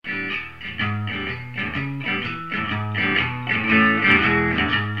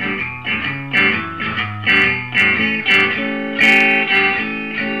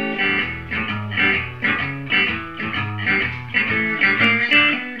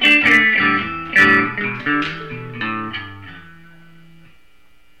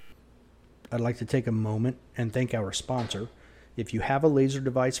I'd like to take a moment and thank our sponsor. If you have a laser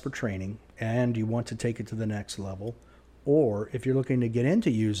device for training and you want to take it to the next level, or if you're looking to get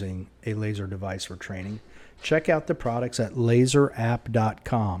into using a laser device for training, check out the products at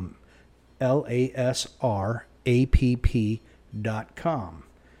laserapp.com, LASRAPP.com.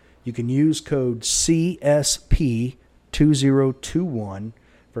 You can use code CSP2021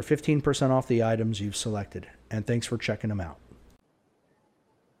 for 15% off the items you've selected. And thanks for checking them out.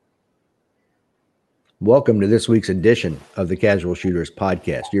 Welcome to this week's edition of the Casual Shooters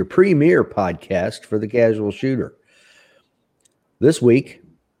Podcast, your premier podcast for the casual shooter. This week,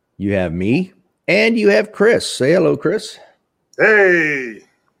 you have me and you have Chris. Say hello, Chris. Hey.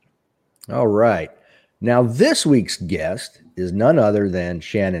 All right. Now, this week's guest is none other than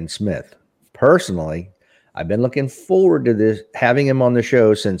Shannon Smith. Personally, I've been looking forward to this, having him on the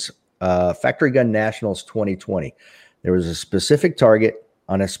show since Factory Gun Nationals 2020. There was a specific target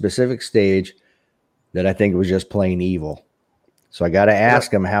on a specific stage that I think was just plain evil. So I got to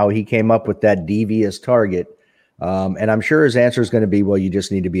ask him how he came up with that devious target. And I'm sure his answer is going to be, well, you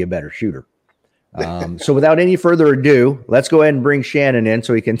just need to be a better shooter. So without any further ado, let's go ahead and bring Shannon in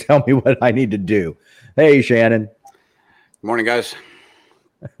so he can tell me what I need to do. Hey, Shannon. Morning, guys.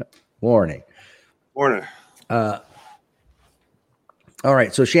 Morning. Morning. All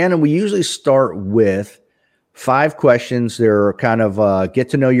right. So, Shannon, we usually start with 5 questions. They're kind of get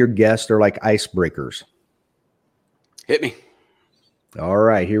to know your guest. They're like icebreakers. Hit me. All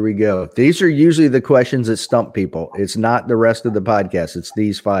right, here we go. These are usually the questions that stump people. It's not the rest of the podcast. It's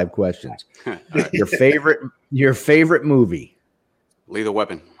these 5 questions. Right. Your favorite movie? Lethal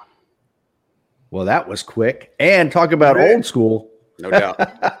Weapon. Well, that was quick. And talk about old school. No doubt.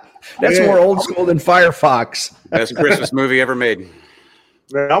 That's more old school than Firefox. Best Christmas movie ever made.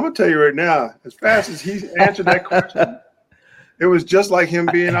 Man, I'm going to tell you right now, as fast as he answered that question, it was just like him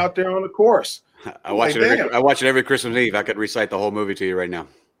being out there on the course. I watch it every Christmas Eve. I could recite the whole movie to you right now.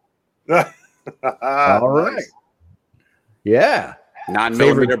 All right. Nice. Yeah.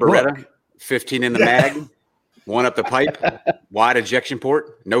 9mm Beretta, 15 in the mag, 1 up the pipe, wide ejection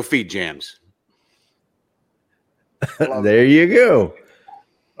port, no feed jams. There you go.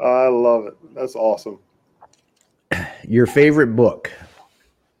 I love it. That's awesome. Your favorite book?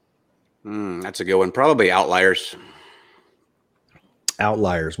 That's a good one. Probably Outliers.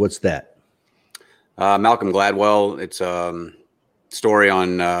 Outliers. What's that? Malcolm Gladwell. It's a story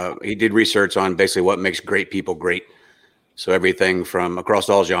on, he did research on basically what makes great people great. So everything from across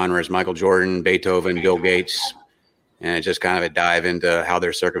all genres, Michael Jordan, Beethoven, Bill Gates, and it's just kind of a dive into how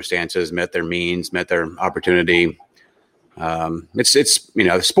their circumstances met their means, met their opportunity.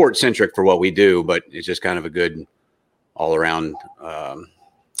 It's sport centric for what we do, but it's just kind of a good all around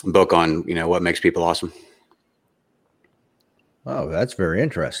book on, what makes people awesome. Oh, that's very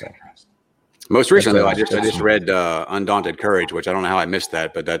interesting. Most recently, I just read Undaunted Courage, which I don't know how I missed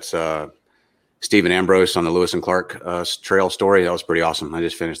that, but that's Stephen Ambrose on the Lewis and Clark trail story. That was pretty awesome. I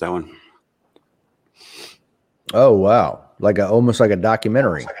just finished that one. Oh, wow. Almost like a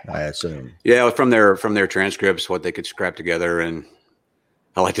documentary, I assume. Yeah, from their transcripts, what they could scrap together. And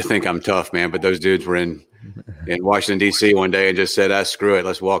I like to think I'm tough, man, but those dudes were in Washington, D.C. one day and just said, screw it,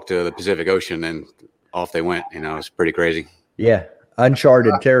 let's walk to the Pacific Ocean. And off they went. It's pretty crazy. Yeah,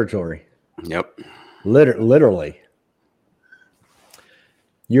 uncharted territory. Yep. Literally.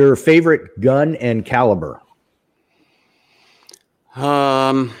 Your favorite gun and caliber?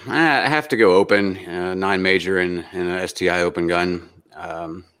 I have to go open, 9 major and an STI open gun.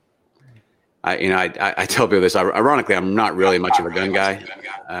 I tell people this. Ironically, I'm not really much of a gun guy.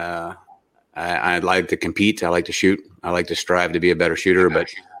 I like to compete. I like to shoot. I like to strive to be a better shooter, but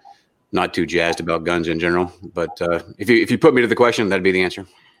not too jazzed about guns in general. But if you put me to the question, that'd be the answer.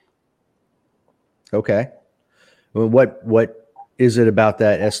 Okay. Well, what is it about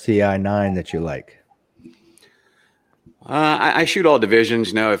that STI 9 that you like? I shoot all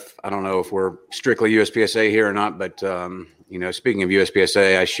divisions. I don't know if we're strictly USPSA here or not, but speaking of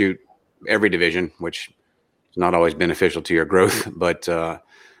USPSA, I shoot every division, which is not always beneficial to your growth. But I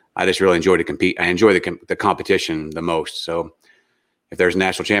just really enjoy to compete. I enjoy the competition the most. So if there's a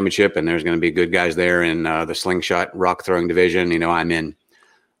national championship and there's going to be good guys there in the slingshot rock throwing division, I'm in.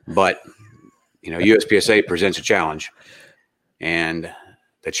 But USPSA presents a challenge, and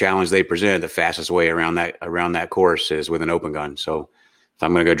the challenge they present, the fastest way around that course is with an open gun. So if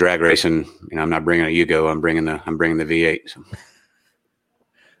I'm going to go drag racing, I'm not bringing a Yugo. I'm bringing the V8. So.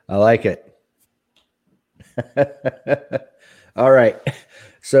 I like it. All right.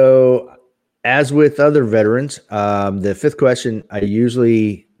 So as with other veterans, the 5th question I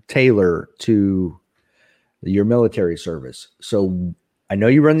usually tailor to your military service. So I know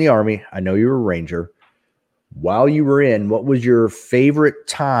you were in the Army. I know you were a Ranger. While you were in, what was your favorite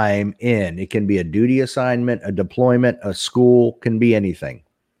time in? It can be a duty assignment, a deployment, a school, can be anything.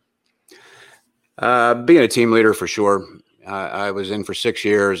 Being a team leader for sure. I was in for 6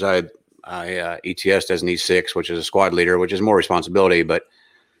 years. I ETS'd as an E6, which is a squad leader, which is more responsibility. But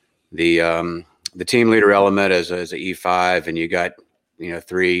the team leader element as a E5, and you got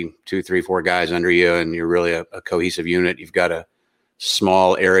 2, 3, 4 guys under you, and you're really a cohesive unit. You've got a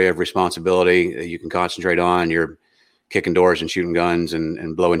small area of responsibility that you can concentrate on. You're kicking doors and shooting guns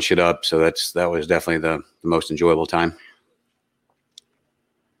and blowing shit up. So that was definitely the most enjoyable time.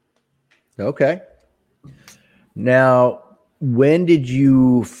 Okay. Now, when did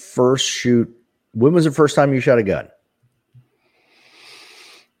you first shoot? When was the first time you shot a gun?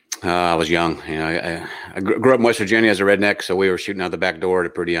 I was young. I grew up in West Virginia as a redneck, so we were shooting out the back door at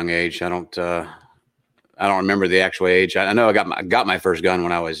a pretty young age. I don't remember the actual age. I know I got my first gun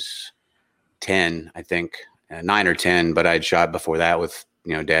when I was 10, I think, 9 or 10, but I'd shot before that with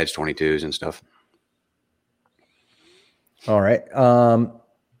dad's 22s and stuff. All right.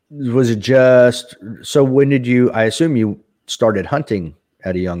 Was it just so? When did you? I assume you started hunting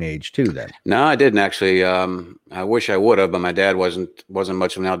at a young age too. Then no, I didn't actually. I wish I would have, but my dad wasn't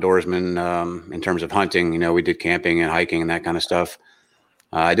much of an outdoorsman in terms of hunting. We did camping and hiking and that kind of stuff.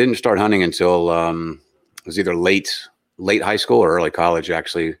 I didn't start hunting until it was either late high school or early college.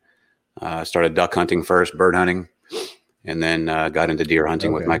 Actually, started duck hunting first, bird hunting, and then got into deer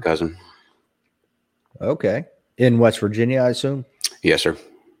hunting with my cousin. Okay, in West Virginia, I assume. Yes, sir.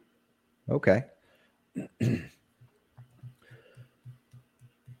 Okay.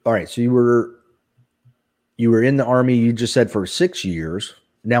 All right. So you were in the Army, you just said, for 6 years.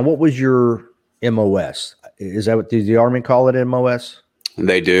 Now, what was your MOS? Is that what did the Army call it, MOS?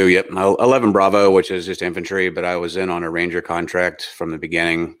 They do. Yep. 11 Bravo, which is just infantry, but I was in on a Ranger contract from the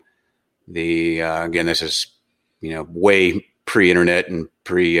beginning. Again, this is, way pre-internet and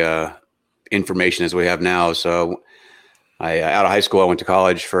pre-information as we have now. So out of high school, I went to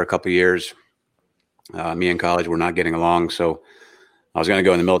college for a couple of years. Me and college were not getting along, so I was going to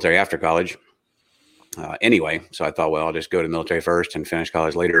go in the military after college anyway. So I thought, well, I'll just go to the military first and finish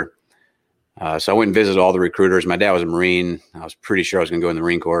college later. So I went and visited all the recruiters. My dad was a Marine. I was pretty sure I was going to go in the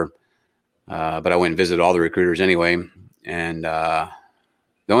Marine Corps, but I went and visited all the recruiters anyway. And the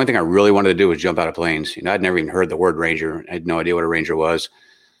only thing I really wanted to do was jump out of planes. I'd never even heard the word Ranger. I had no idea what a Ranger was.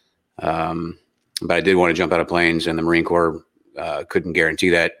 But I did want to jump out of planes, and the Marine Corps couldn't guarantee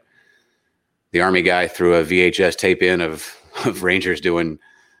that. The Army guy threw a VHS tape in of Rangers doing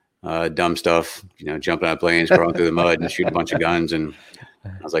dumb stuff, jumping out of planes, crawling through the mud and shooting a bunch of guns. And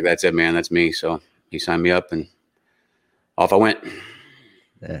I was like, that's it, man. That's me. So he signed me up and off I went.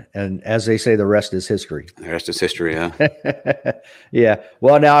 And as they say, the rest is history. The rest is history, yeah. Yeah.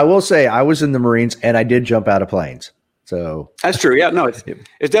 Well, now I will say I was in the Marines and I did jump out of planes. So that's true. Yeah, no, it's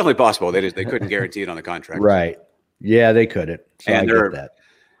definitely possible. They couldn't guarantee it on the contract. Right. Yeah, they couldn't. So and I get that.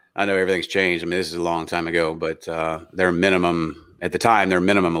 I know everything's changed. I mean, this is a long time ago, but their minimum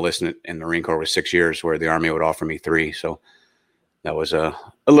enlistment in the Marine Corps was 6 years, where the Army would offer me 3. So that was a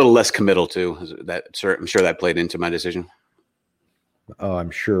little less committal too. I'm sure that played into my decision. Oh,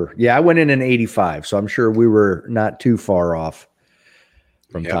 I'm sure. Yeah, I went in 85, so I'm sure we were not too far off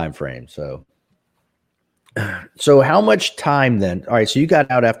from time frame. So how much time then? All right, so you got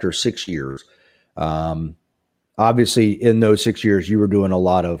out after 6 years. Obviously, in those 6 years, you were doing a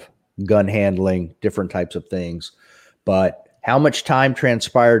lot of gun handling, different types of things. But how much time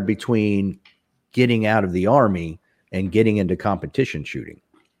transpired between getting out of the Army and getting into competition shooting?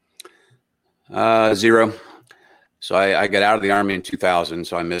 0. So I got out of the Army in 2000,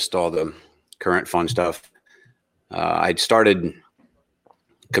 so I missed all the current fun stuff. I'd started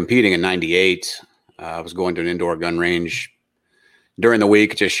competing in 98. I was going to an indoor gun range during the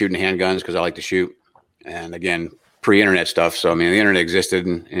week, just shooting handguns because I like to shoot. And again, pre-internet stuff. So I mean, the internet existed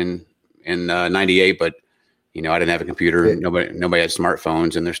in 98, but I didn't have a computer. Nobody had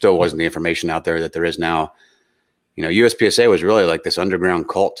smartphones, and there still wasn't the information out there that there is now. USPSA was really like this underground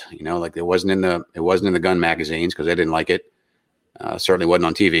cult. Like it wasn't in the gun magazines because they didn't like it. Certainly wasn't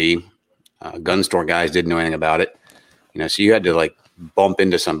on TV. Gun store guys didn't know anything about it. So you had to like bump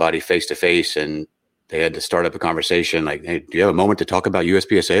into somebody face to face, and they had to start up a conversation like, "Hey, do you have a moment to talk about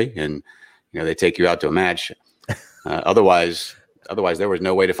USPSA?" And they take you out to a match. Otherwise, there was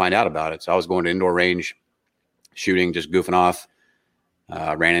no way to find out about it. So I was going to indoor range, shooting, just goofing off.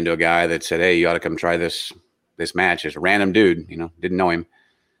 Ran into a guy that said, "Hey, you ought to come try this match." It's a random dude, didn't know him,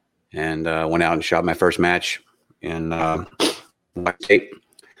 and went out and shot my first match in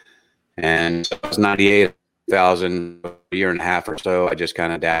and so it was 98,000. year and a half or so, I just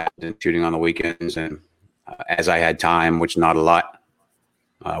kind of dabbled in shooting on the weekends. And as I had time, which not a lot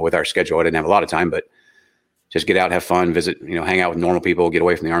with our schedule, I didn't have a lot of time, but just get out, have fun, visit, hang out with normal people, get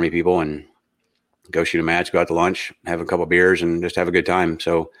away from the Army people, and go shoot a match, go out to lunch, have a couple beers, and just have a good time.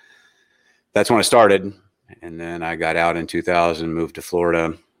 So that's when I started. And then I got out in 2000, moved to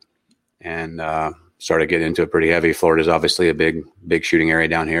Florida, and started getting into it pretty heavy. Florida is obviously a big shooting area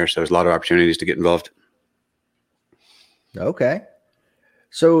down here, so there's a lot of opportunities to get involved. Okay.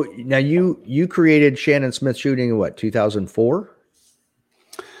 So now you created Shannon Smith Shooting in what, 2004?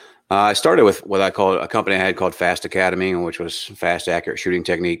 I started with what I call a company I had called Fast Academy, which was fast, accurate shooting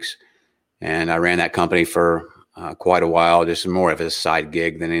techniques. And I ran that company for quite a while, just more of a side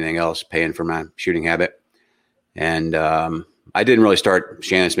gig than anything else, paying for my shooting habit. And I didn't really start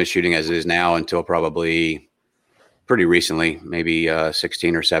Shannon Smith Shooting as it is now until probably pretty recently, maybe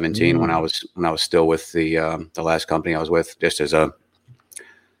 16 or 17, when I was still with the last company I was with, just as a,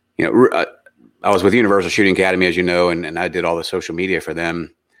 I was with Universal Shooting Academy, as you know, and I did all the social media for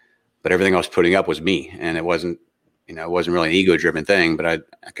them. But everything I was putting up was me, and it wasn't really an ego-driven thing. But I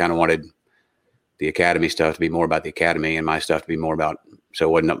kind of wanted the Academy stuff to be more about the Academy, and my stuff to be more about. So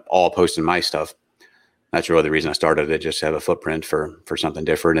it wasn't all posting my stuff. That's really the reason I started it, just to have a footprint for something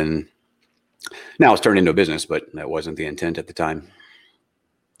different. And now it's turned into a business, but that wasn't the intent at the time.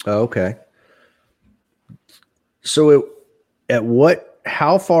 Okay. So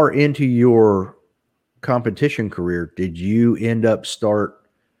how far into your competition career did you end up start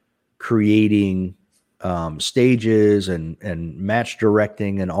creating stages and match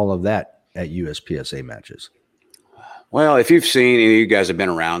directing and all of that at USPSA matches? Well, if you've seen, you guys have been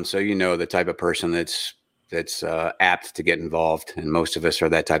around, so you know the type of person that's apt to get involved, and most of us are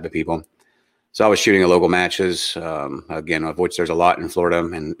that type of people. So I was shooting at local matches, again, of which there's a lot in Florida,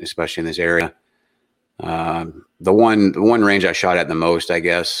 and especially in this area. The one range I shot at the most, I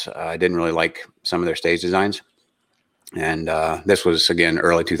guess, I didn't really like some of their stage designs. And this was, again,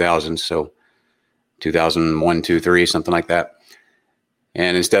 early 2000s, so 2001, 2, 3, something like that.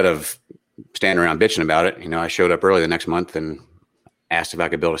 And instead of standing around bitching about it, I showed up early the next month and asked if I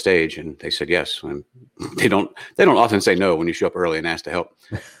could build a stage, and they said yes. And they don't often say no when you show up early and ask to help.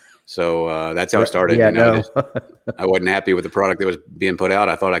 So that's how it started. Yeah, I wasn't happy with the product that was being put out.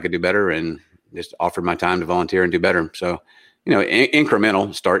 I thought I could do better, and just offered my time to volunteer and do better. So,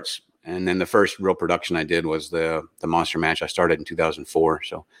 incremental starts. And then the first real production I did was the monster match. I started in 2004,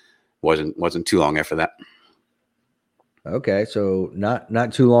 so wasn't too long after that. Okay, so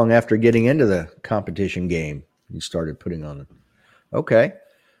not too long after getting into the competition game, you started putting on it. Okay.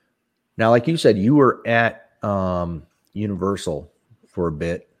 Now, like you said, you were at Universal for a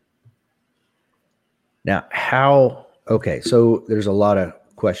bit. Now, so there's a lot of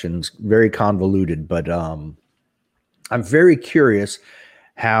questions, very convoluted, but I'm very curious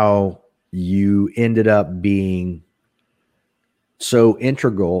how you ended up being so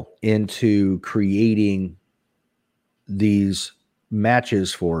integral into creating these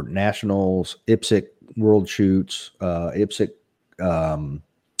matches for nationals, IPSC World Shoots, IPSC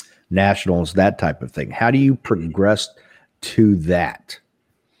nationals, that type of thing. How do you progress to that?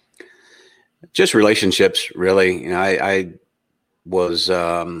 Just relationships, really. I was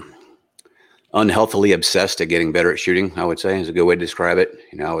unhealthily obsessed at getting better at shooting, I would say, is a good way to describe it.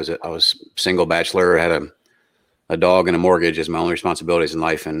 I was single bachelor, had a dog and a mortgage as my only responsibilities in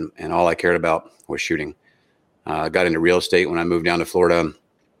life, and all I cared about was shooting. I got into real estate when I moved down to Florida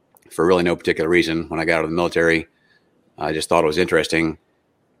for really no particular reason. When I got out of the military, I just thought it was interesting.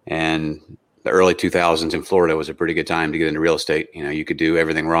 And the early 2000s in Florida was a pretty good time to get into real estate. You could do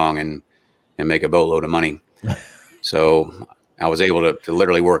everything wrong and make a boatload of money. So I was able to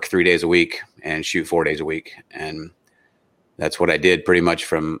literally work 3 days a week and shoot 4 days a week. And that's what I did pretty much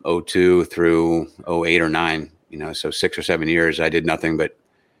from 02 through 08 or 09. So 6 or 7 years, I did nothing but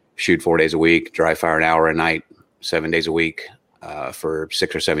shoot 4 days a week, dry fire an hour a night, 7 days a week for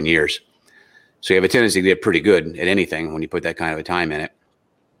 6 or 7 years. So you have a tendency to get pretty good at anything when you put that kind of a time in it.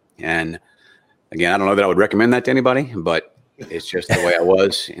 And again, I don't know that I would recommend that to anybody, but it's just the way I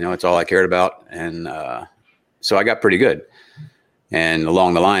was. It's all I cared about. And so I got pretty good. And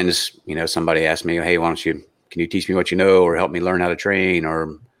along the lines, somebody asked me, hey, can you teach me what you know or help me learn how to train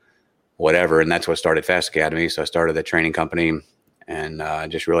or whatever? And that's what started Fast Academy. So I started the training company and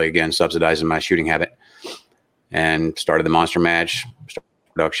just really, again, subsidizing my shooting habit, and started the monster match, started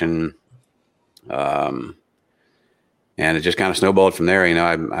production. And it just kind of snowballed from there.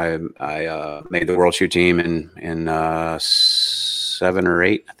 I made the world shoot team in 7 or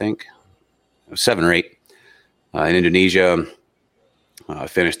 8, I think. 7 or 8 in Indonesia.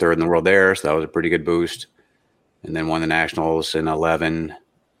 Finished third in the world there, so that was a pretty good boost. and then won the nationals in 11,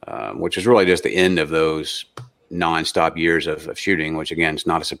 which is really just the end of those nonstop years of shooting, which again, it's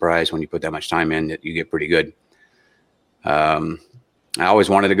not a surprise when you put that much time in that you get pretty good. I always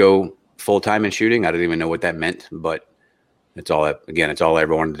wanted to go full time in shooting. I didn't even know what that meant, but it's all I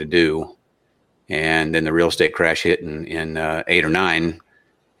ever wanted to do. And then the real estate crash hit in 8 or 9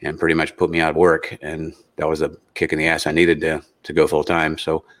 and pretty much put me out of work. And that was a kick in the ass I needed to go full time.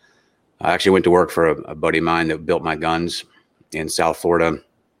 So I actually went to work for a buddy of mine that built my guns in South Florida.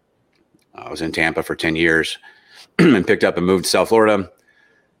 I was in Tampa for 10 years and picked up and moved to South Florida.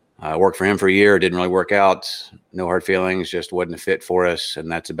 I worked for him for a year. Didn't really work out. No hard feelings, just wasn't a fit for us.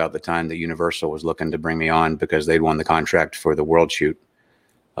 And that's about the time that Universal was looking to bring me on because they'd won the contract for the World Shoot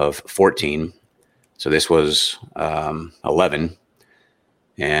of 14. So this was 11.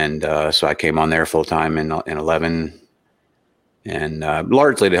 And so I came on there full time in 11, and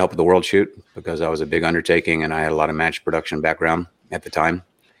largely to help with the World Shoot because I was a big undertaking and I had a lot of match production background at the time.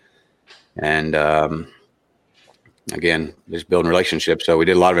 And again, just building relationships. So we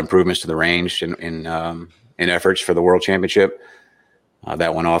did a lot of improvements to the range in efforts for the World Championship.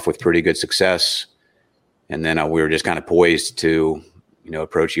 That went off with pretty good success. And then we were just kind of poised to,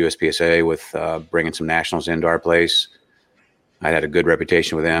 approach USPSA with bringing some nationals into our place. I had a good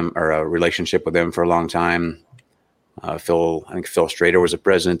reputation with them, or a relationship with them for a long time. I think Phil Strader was the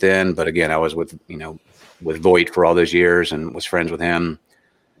president then, but again, I was with Voight for all those years and was friends with him.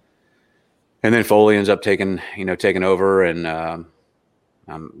 And then Foley ends up taking over, and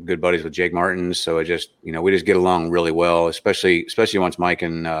I'm good buddies with Jake Martins. So we just get along really well, especially once Mike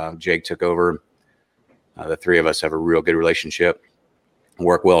and Jake took over. The three of us have a real good relationship,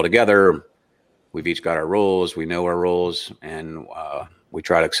 work well together. We've each got our roles. We know our roles, and we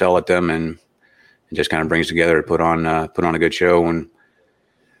try to excel at them, and it just kind of brings together to put on a good show. And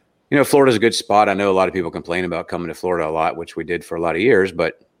Florida's a good spot. I know a lot of people complain about coming to Florida a lot, which we did for a lot of years,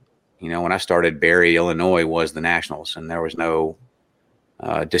 but when I started, Barrie, Illinois was the Nationals, and there was no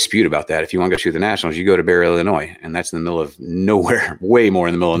dispute about that. If you want to go shoot the Nationals, you go to Barrie, Illinois, and that's in the middle of nowhere, way more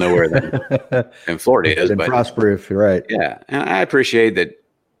in the middle of nowhere than Florida is. But Prosper, if you're right. Yeah, and I appreciate that.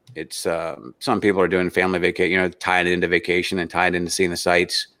 It's some people are doing family vacation, tied into vacation and tied into seeing the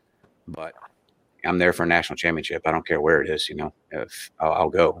sights. But I'm there for a national championship. I don't care where it is. If I'll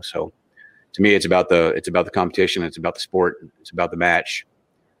go. So to me, it's about the competition. It's about the sport. It's about the match.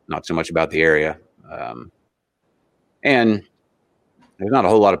 Not so much about the area. And there's not a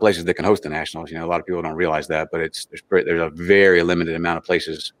whole lot of places that can host the nationals. A lot of people don't realize that, but there's a very limited amount of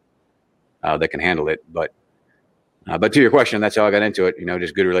places that can handle it. But to your question, that's how I got into it.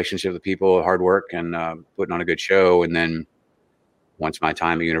 Just good relationship with people, hard work, and putting on a good show. And then once my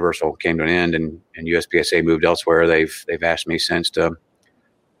time at Universal came to an end and USPSA moved elsewhere, they've asked me since to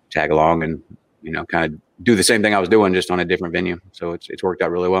tag along and kind of do the same thing I was doing, just on a different venue. So it's worked out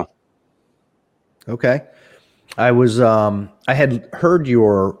really well. Okay. I had heard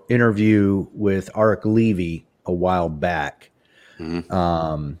your interview with Arik Levy a while back.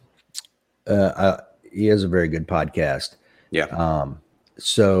 Mm-hmm. He has a very good podcast. Yeah.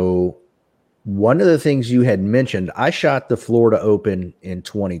 So one of the things you had mentioned, I shot the Florida Open in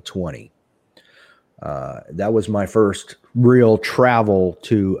 2020. That was my first real travel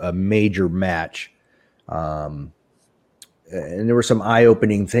to a major match. And there were some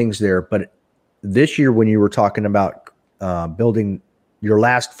eye-opening things there. But this year, when you were talking about building your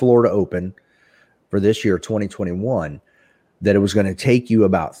last Florida Open for this year, 2021, that it was going to take you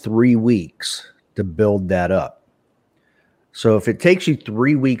about 3 weeks to build that up. So if it takes you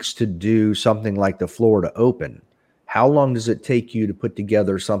 3 weeks to do something like the Florida Open, how long does it take you to put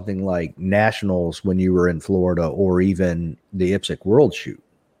together something like nationals when you were in Florida, or even the IPSC World Shoot?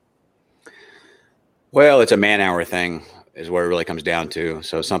 Well, it's a man-hour thing is where it really comes down to.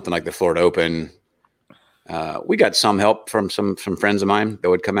 So something like the Florida Open, we got some help from some friends of mine that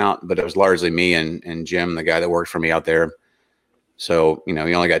would come out, but it was largely me and Jim, the guy that worked for me out there. So, you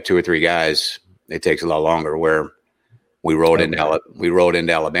only got 2 or 3 guys. It takes a lot longer. Where we rolled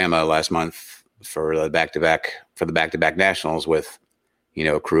into Alabama last month for the back-to-back nationals with,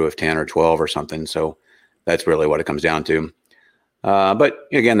 a crew of 10 or 12 or something. So that's really what it comes down to. But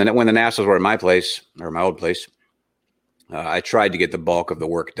again, when the nationals were at my place, or my old place, I tried to get the bulk of the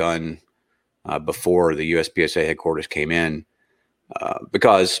work done before the USPSA headquarters came in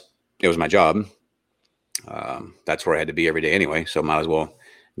because it was my job. That's where I had to be every day anyway. So might as well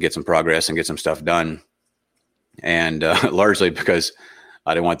get some progress and get some stuff done. And largely because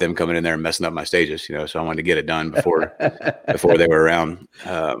I didn't want them coming in there and messing up my stages, so I wanted to get it done before they were around.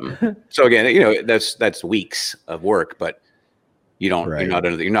 So again, that's weeks of work, but Right.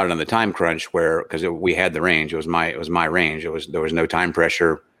 you're not under the time crunch because we had the range. It was my range. There was no time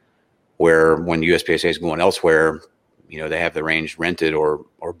pressure where when USPSA is going elsewhere, they have the range rented or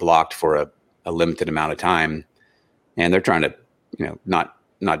blocked for a limited amount of time, and they're trying to, not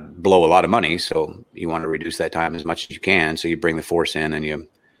blow a lot of money. So you want to reduce that time as much as you can. So you bring the force in and you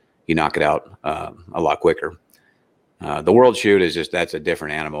knock it out a lot quicker. The world shoot that's a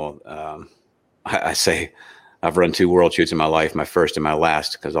different animal. I say I've run 2 world shoots in my life, my first and my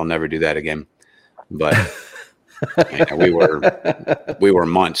last, because I'll never do that again. But we were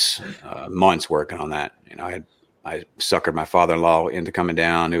months working on that. I suckered my father-in-law into coming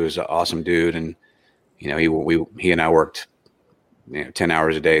down, who was an awesome dude, and he and I worked 10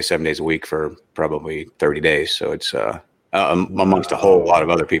 hours a day, 7 days a week for probably 30 days. So it's amongst a whole lot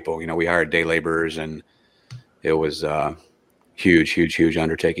of other people. We hired day laborers, and it was huge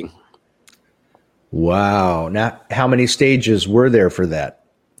undertaking. Wow. Now, how many stages were there for that?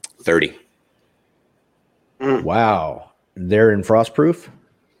 30. Wow. They're in frostproof?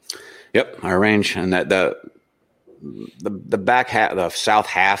 Yep, our range, and that the back half, the south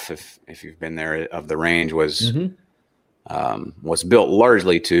half, if you've been there, of the range was built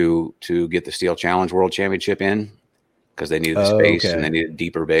largely to get the Steel Challenge World Championship in, because they needed the space and they needed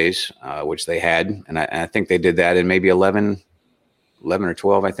deeper bays, which they had, and I think they did that in maybe 11 or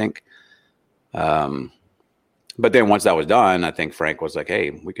 12, I think. But then once that was done, I think Frank was like,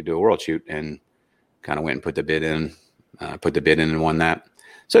 "Hey, we could do a world shoot," and kind of went and put the bid in and won that.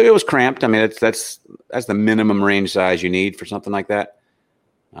 So it was cramped. I mean, that's the minimum range size you need for something like that,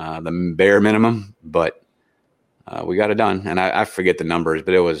 the bare minimum. But we got it done, and I forget the numbers,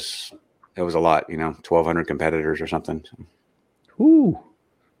 but it was a lot. 1,200 competitors or something. Ooh,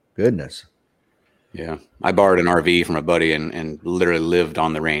 goodness. Yeah, I borrowed an RV from a buddy and literally lived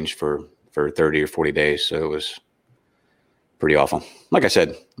on the range for 30 or 40 days. So it was pretty awful. Like I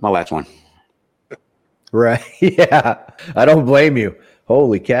said, my last one. Right. Yeah. I don't blame you.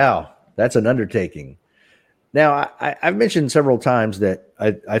 Holy cow. That's an undertaking. Now, I've mentioned several times that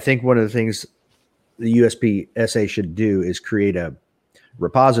I think one of the things the USPSA should do is create a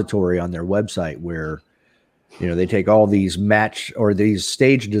repository on their website where, they take all these match or these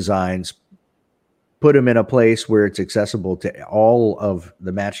stage designs, put them in a place where it's accessible to all of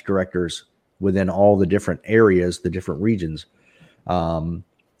the match directors within all the different areas, the different regions.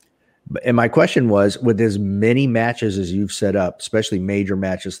 And my question was, with as many matches as you've set up, especially major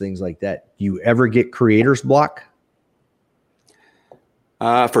matches, things like that, do you ever get creator's block?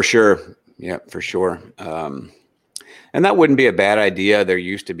 For sure. Yeah, for sure. And that wouldn't be a bad idea. There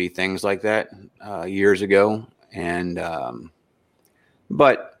used to be things like that years ago. And,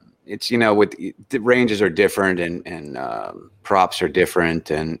 but it's, with the ranges are different and props are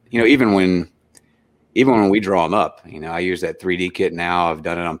different. And, even when we draw them up, I use that 3D kit now. I've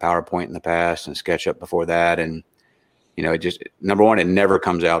done it on PowerPoint in the past and SketchUp before that. And, it just, number one, it never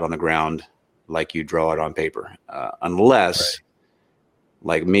comes out on the ground like you draw it on paper, unless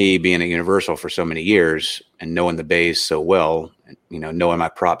like me being at Universal for so many years and knowing the bays so well, knowing my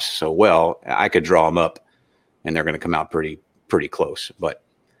props so well, I could draw them up and they're going to come out pretty close. But,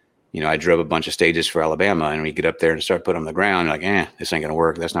 I drove a bunch of stages for Alabama, and we get up there and start putting them on the ground, like, this ain't going to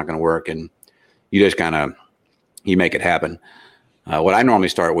work. That's not going to work. And you just you make it happen. What I normally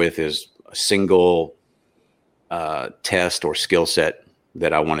start with is a single test or skill set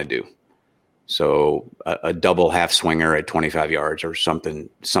that I want to do. So a double half swinger at 25 yards or something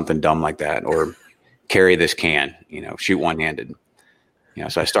dumb like that, or carry this can, shoot one-handed.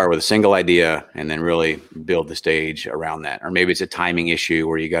 So I start with a single idea and then really build the stage around that. Or maybe it's a timing issue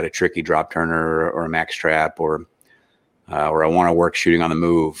where you got a tricky drop turner or a max trap, or I want to work shooting on the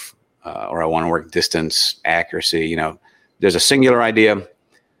move, or I want to work distance accuracy. There's a singular idea,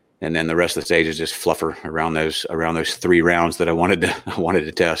 and then the rest of the stage is just fluffer around those 3 rounds that I wanted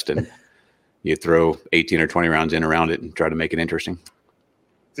to test, and you throw 18 or 20 rounds in around it and try to make it interesting.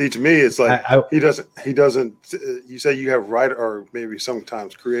 See, to me, it's like he doesn't. You say you have writer or maybe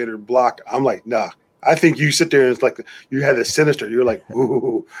sometimes creator block. I'm like, nah. I think you sit there and it's like you had a sinister. You're like,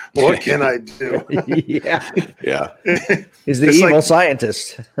 ooh, what can I do? Yeah. He's the it's evil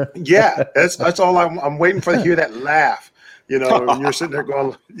scientist. Yeah, that's all I'm waiting for to hear that laugh. And you're sitting there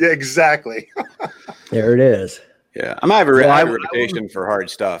going, yeah, exactly. There it is. Yeah, I have a reputation for hard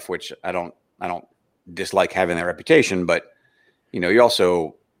stuff, which I don't dislike having that reputation, but you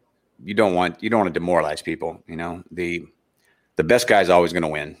don't want to demoralize people. The best guy's always going to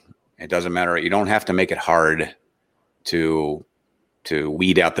win. It doesn't matter. You don't have to make it hard to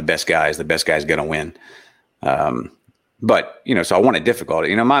weed out the best guys. The best guy's going to win. But so I want it difficult.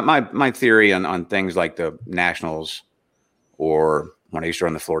 My theory on things like the nationals or when I used to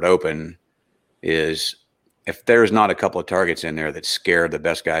run the Florida Open, is if there's not a couple of targets in there that scare the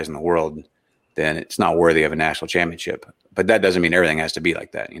best guys in the world, then it's not worthy of a national championship. But that doesn't mean everything has to be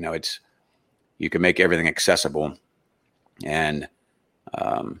like that. You can make everything accessible, and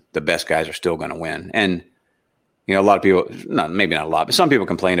the best guys are still going to win. And a lot of people, maybe not a lot, but some people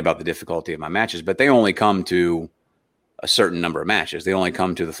complain about the difficulty of my matches, but they only come to a certain number of matches. They only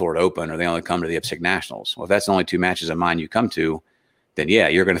come to the Florida Open, or they only come to the IPSC Nationals. Well, if that's the only 2 matches of mine you come to, then yeah,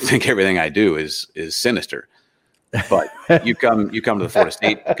 you're going to think everything I do is sinister. But you come to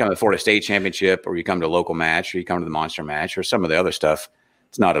the Florida State Championship, or you come to a local match, or you come to the Monster Match, or some of the other stuff.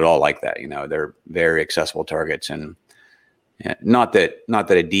 It's not at all like that. They're very accessible targets, and not that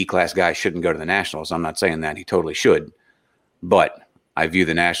a D-class guy shouldn't go to the Nationals. I'm not saying that. He totally should. But I view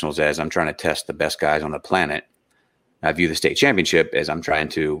the Nationals as I'm trying to test the best guys on the planet. I view the state championship as I'm trying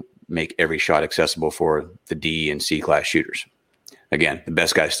to make every shot accessible for the D and C class shooters. Again, the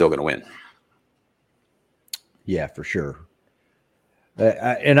best guy's still going to win. Yeah, for sure.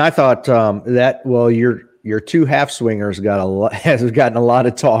 And I thought your 2 half swingers has gotten a lot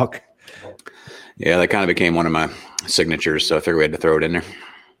of talk. Yeah, that kind of became one of my signatures, so I figured we had to throw it in there.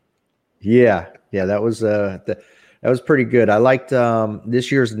 Yeah, that was pretty good. I liked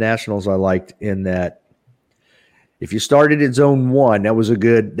this year's Nationals. I liked in that if you started at zone 1, that was a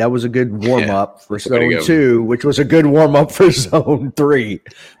good warm up for zone 2, which was a good warm up for zone 3.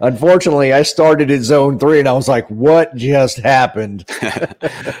 Unfortunately, I started at zone 3 and I was like, what just happened?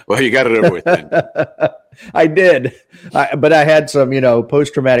 Well, you got it over with then. I did. But I had some,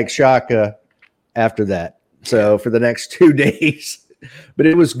 post-traumatic shock after that. So for the next 2 days, but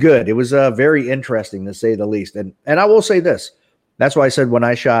it was good. It was very interesting to say the least. And I will say this, that's why I said when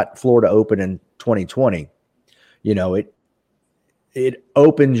I shot Florida Open in 2020, it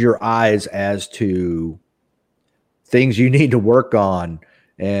opens your eyes as to things you need to work on,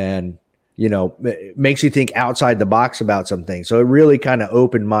 and, it makes you think outside the box about some things. So it really kind of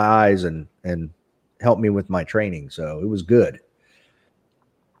opened my eyes and helped me with my training. So it was good.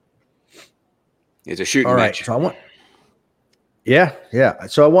 It's a shooting All right, match. So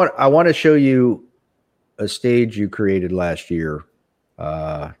So I want to show you a stage you created last year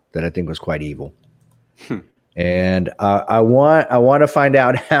that I think was quite evil. And I want to find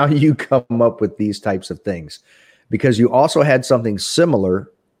out how you come up with these types of things, because you also had something similar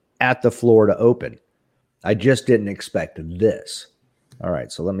at the Florida Open. I just didn't expect this. All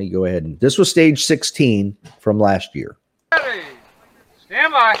right, so let me go ahead. This was stage 16 from last year. Ready.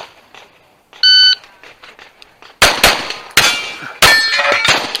 Stand by.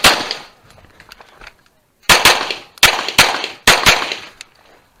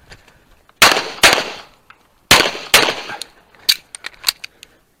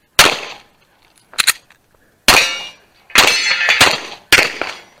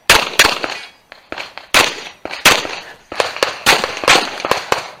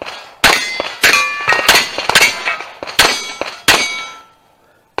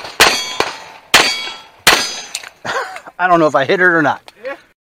 I don't know if I hit it or not.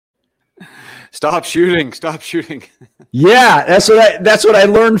 Stop shooting. Yeah, that's what I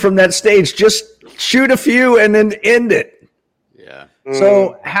learned from that stage. Just shoot a few and then end it. Yeah.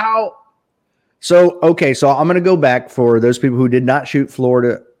 So I'm going to go back for those people who did not shoot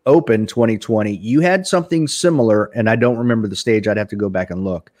Florida Open 2020. You had something similar, and I don't remember the stage. I'd have to go back and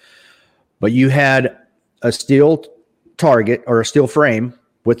look. But you had a steel target or a steel frame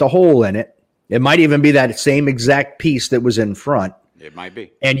with a hole in it. It might even be that same exact piece that was in front. It might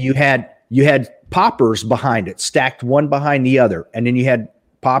be. And you had poppers behind it, stacked one behind the other. And then you had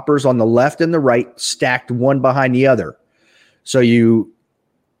poppers on the left and the right, stacked one behind the other. So you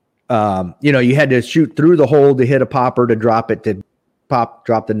had to shoot through the hole to hit a popper, to drop it, to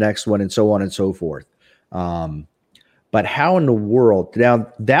drop the next one, and so on and so forth. But how in the world?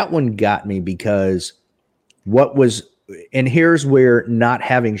 Now, that one got me because and here's where not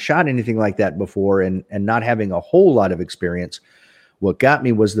having shot anything like that before and not having a whole lot of experience, what got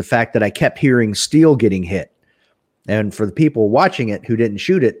me was the fact that I kept hearing steel getting hit. And for the people watching it who didn't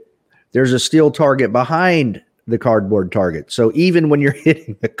shoot it, there's a steel target behind the cardboard target. So even when you're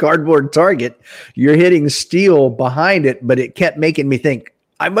hitting the cardboard target, you're hitting steel behind it, but it kept making me think,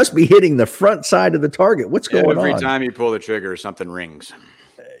 I must be hitting the front side of the target. What's going on? Every time you pull the trigger, something rings.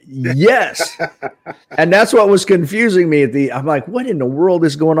 Yes. And that's what was confusing me I'm like, what in the world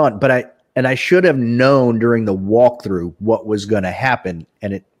is going on? But I should have known during the walkthrough what was going to happen,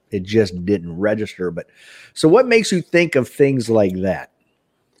 and it just didn't register. But so what makes you think of things like that?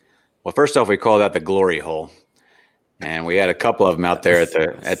 Well, first off, we call that the glory hole. And we had a couple of them out there at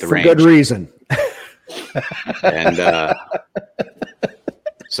the For range. good reason. And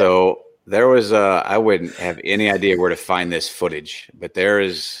so there was I wouldn't have any idea where to find this footage, but there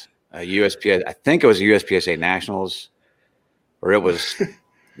is a USPS. I think it was a USPSA Nationals, or it was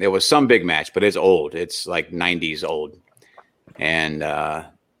some big match, but it's old. It's like 90s old. And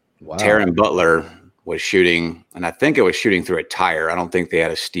Taryn Butler was shooting, and I think it was shooting through a tire. I don't think they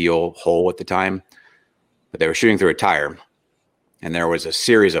had a steel hole at the time, but they were shooting through a tire. And there was a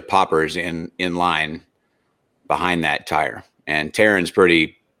series of poppers in line behind that tire. And Taryn's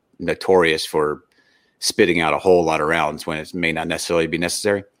pretty notorious for spitting out a whole lot of rounds when it may not necessarily be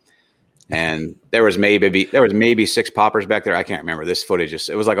necessary. And there was maybe 6 poppers back there. I can't remember. This footage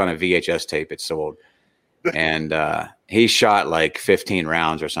it was like on a VHS tape. It's so old. And he shot like 15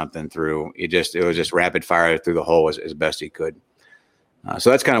 rounds or something through. It was just rapid fire through the hole as best he could. So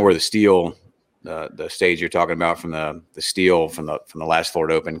that's kind of where the steel, the stage you're talking about from the steel from the last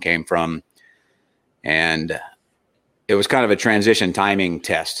Florida Open came from. And it was kind of a transition timing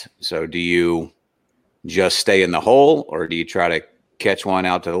test. So do you just stay in the hole, or do you try to catch one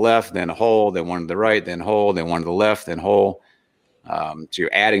out to the left, then a hole, then one to the right, then hole, then one to the left, then hole? So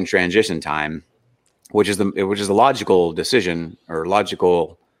you're adding transition time, which is the logical decision or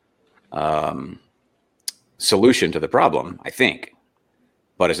logical solution to the problem, I think.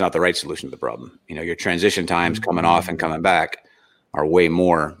 But it's not the right solution to the problem. Your transition times coming off and coming back are way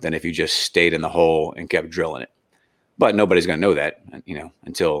more than if you just stayed in the hole and kept drilling it. But nobody's going to know that,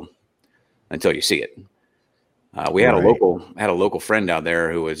 until you see it. We had a local friend out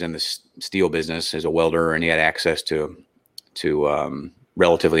there who was in the steel business as a welder, and he had access to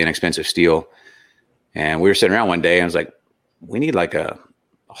relatively inexpensive steel. And we were sitting around one day, and I was like, we need like a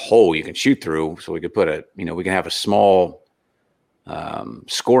hole you can shoot through, so we could put we can have a small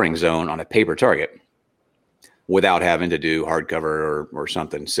scoring zone on a paper target without having to do hardcover or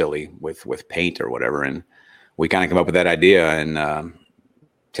something silly with paint or whatever. And we kind of came up with that idea and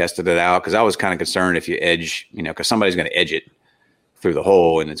tested it out, because I was kind of concerned if you edge, because somebody's going to edge it through the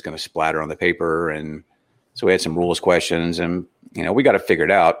hole and it's going to splatter on the paper. And so we had some rules questions, and we got it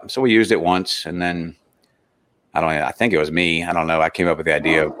figured out. So we used it once, and then I think it was me. I don't know. I came up with the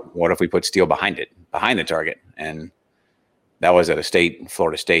idea of what if we put steel behind the target, and that was at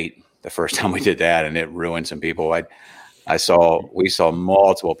Florida State, the first time we did that, and it ruined some people. We saw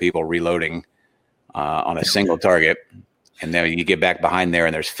multiple people reloading on a single target, and then you get back behind there,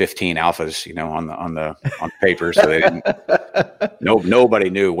 and there's 15 alphas, on the paper. So they didn't. Nobody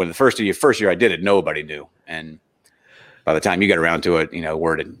knew when the first year I did it. Nobody knew, and by the time you get around to it,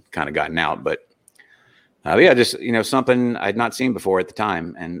 word had kind of gotten out. But yeah, just something I'd not seen before at the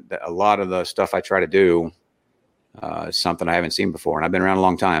time, and a lot of the stuff I try to do is something I haven't seen before, and I've been around a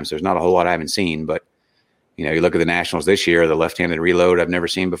long time, so there's not a whole lot I haven't seen. But you look at the Nationals this year, the left-handed reload I've never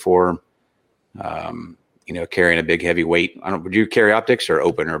seen before. Carrying a big heavy weight. Would you carry optics or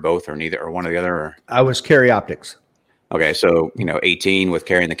open or both or neither or one or the other? Or? I was carry optics. Okay. So, 18 with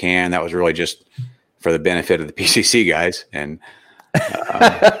carrying the can, that was really just for the benefit of the PCC guys. And,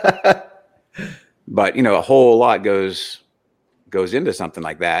 but a whole lot goes into something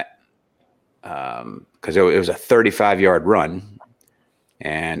like that. Cause it was a 35-yard run,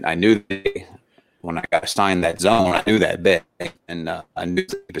 and I knew when I got assigned that zone, I knew that bay, and I knew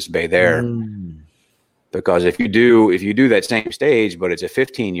the deepest bay there. Because if you do that same stage, but it's a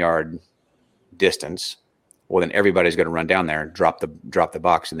 15-yard distance, well, then everybody's going to run down there, drop the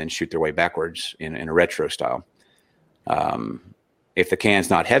box, and then shoot their way backwards in a retro style. If the can's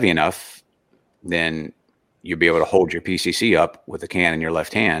not heavy enough, then you'll be able to hold your PCC up with the can in your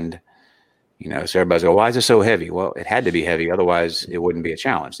left hand. So everybody's go, why is it so heavy? Well, it had to be heavy, otherwise it wouldn't be a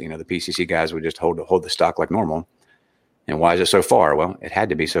challenge. The PCC guys would just hold the stock like normal. And why is it so far? Well, it had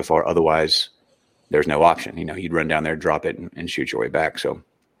to be so far, otherwise there's no option. You'd run down there, drop it, and shoot your way back. So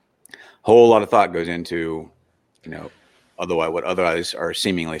a whole lot of thought goes into, what otherwise are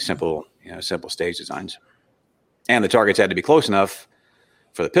seemingly simple stage designs. And the targets had to be close enough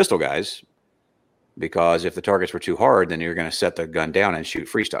for the pistol guys, because if the targets were too hard, then you're going to set the gun down and shoot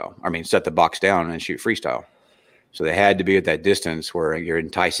freestyle. Set the box down and shoot freestyle. So they had to be at that distance where you're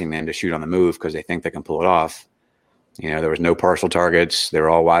enticing them to shoot on the move because they think they can pull it off. There was no partial targets. They were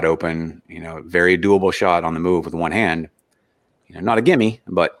all wide open, very doable shot on the move with one hand. Not a gimme,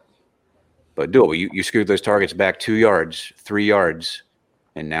 but doable. You scoot those targets back 2 yards, 3 yards,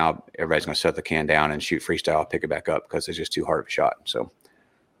 and now everybody's going to set the can down and shoot freestyle, pick it back up because it's just too hard of a shot. So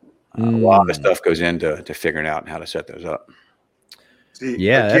a lot of stuff goes into figuring out how to set those up. See,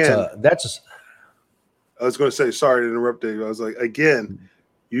 yeah, again, that's. I was going to say, sorry to interrupt you. I was like, again,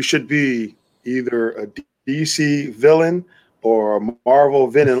 you should be either a DC villain or a Marvel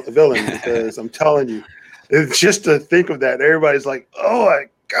villain because I'm telling you, it's just to think of that. Everybody's like, oh my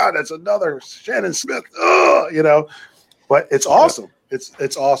God, that's another Shannon Smith. Oh, you know, but it's awesome.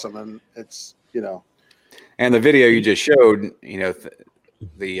 It's awesome. And it's, you know. And the video you just showed, you know,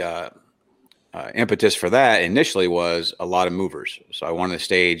 the impetus for that initially was a lot of movers. So I wanted a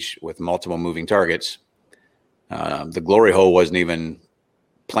stage with multiple moving targets. The glory hole wasn't even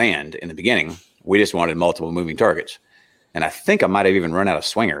planned in the beginning. We just wanted multiple moving targets. And I think I might have even run out of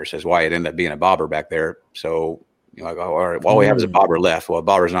swingers, is why it ended up being a bobber back there. So, you know, I go, all right, all we have is a bobber left. Well, a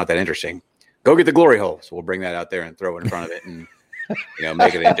bobber's not that interesting. Go get the glory hole. So we'll bring that out there and throw it in front of it and, you know,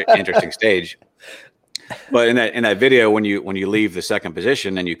 make it an interesting stage. But in that video, when you leave the second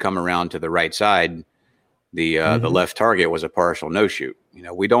position and you come around to the right side, the left target was a partial no shoot. You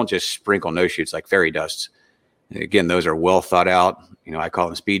know, we don't just sprinkle no shoots like fairy dusts. Again, those are well thought out. You know, I call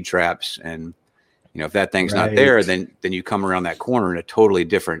them speed traps. And, you know, if that thing's not there, then you come around that corner in a totally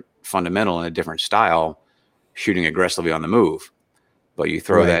different fundamental and a different style, shooting aggressively on the move. But you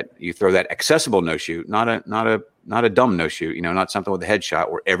throw that accessible no shoot, not a dumb no shoot. You know, not something with a headshot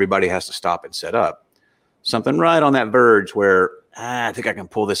where everybody has to stop and set up. Something right on that verge where I think I can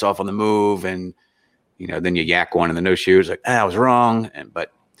pull this off on the move, and you know, then you yak one in the no shoot. It's like I was wrong,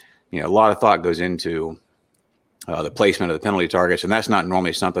 but you know, a lot of thought goes into the placement of the penalty targets, and that's not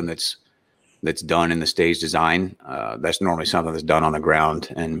normally something that's done in the stage design. That's normally something that's done on the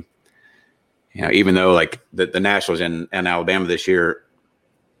ground. And you know, even though like the Nationals in Alabama this year,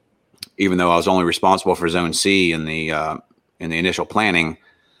 even though I was only responsible for Zone C in the initial planning,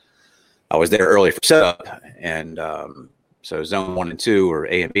 I was there early for setup, and so Zone 1 and 2 or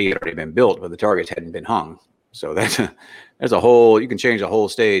A and B had already been built, but the targets hadn't been hung. So there's a whole, you can change the whole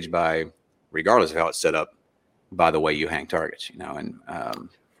stage by, regardless of how it's set up, by the way you hang targets, you know, and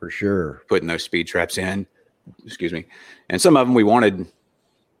for sure putting those speed traps in. Excuse me, and some of them we wanted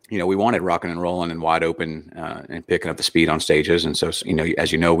rocking and rolling and wide open and picking up the speed on stages, and so you know,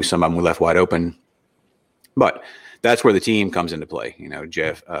 as you know, some of them we left wide open, but that's where the team comes into play. You know,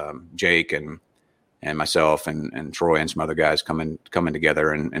 Jeff, Jake, and myself, and Troy, and some other guys coming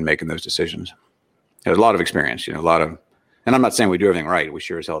together and making those decisions. There's a lot of experience, you know, and I'm not saying we do everything right. We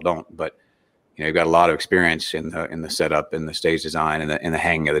sure as hell don't. But you know, you've got a lot of experience in the setup, in the stage design, and in the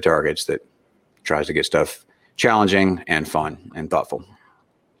hanging of the targets that tries to get stuff challenging and fun and thoughtful.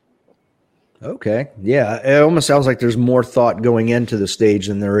 Okay, yeah, it almost sounds like there's more thought going into the stage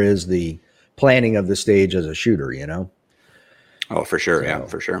than there is the planning of the stage as a shooter, you know? Oh, for sure. So, yeah,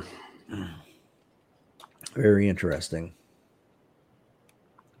 for sure. Very interesting.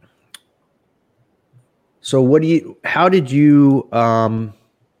 So how did you,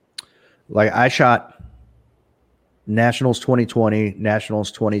 like I shot Nationals 2020,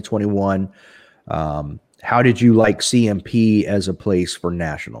 Nationals 2021. How did you like CMP as a place for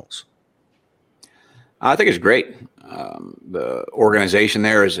Nationals? I think it's great. The organization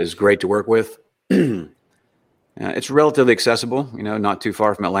there is great to work with. It's relatively accessible, you know, not too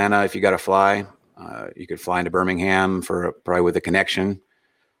far from Atlanta. If you got to fly, you could fly into Birmingham probably with a connection.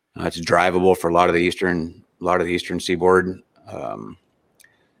 It's drivable for a lot of the eastern seaboard.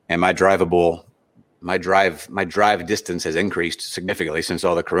 And my drive distance has increased significantly since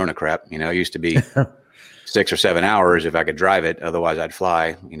all the Corona crap. You know, it used to be 6 or 7 hours if I could drive it. Otherwise I'd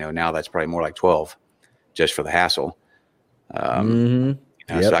fly. You know, now that's probably more like 12 just for the hassle. You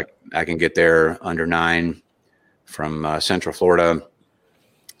know, so I can get there under 9 from Central Florida.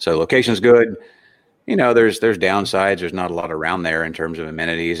 So the location's good. You know, there's downsides. There's not a lot around there in terms of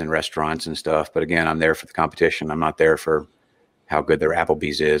amenities and restaurants and stuff. But again, I'm there for the competition. I'm not there for how good their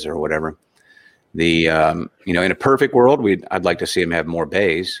Applebee's is or whatever. You know, in a perfect world, I'd like to see them have more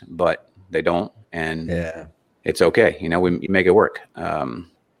bays, but they don't. And it's okay. You know, we make it work.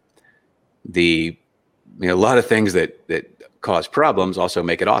 You know, a lot of things that cause problems also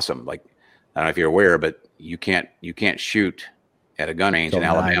make it awesome. Like, I don't know if you're aware, but you can't shoot at a gun range in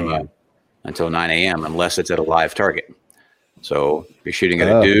Alabama until 9 a.m. unless it's at a live target. So if you're shooting at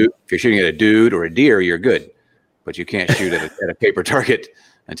a dude or a deer, you're good, but you can't shoot at a paper target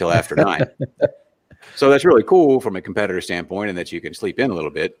until after 9. So that's really cool from a competitor standpoint, and that you can sleep in a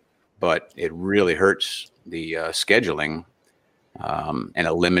little bit, but it really hurts the scheduling, and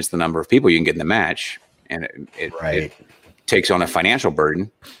it limits the number of people you can get in the match. And it takes on a financial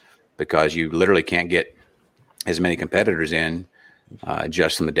burden because you literally can't get as many competitors in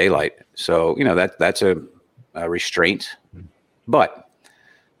just in the daylight. So, you know, that's a restraint. But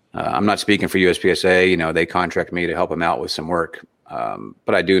I'm not speaking for USPSA. You know, they contract me to help them out with some work.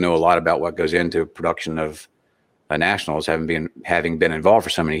 But I do know a lot about what goes into production of Nationals, having been involved for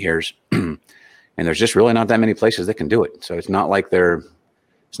so many years. and there's just really not that many places that can do it. So it's not like they're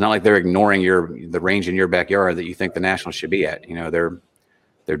ignoring the range in your backyard that you think the Nationals should be at.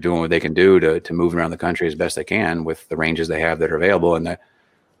 They're doing what they can do to move around the country as best they can with the ranges they have that are available. And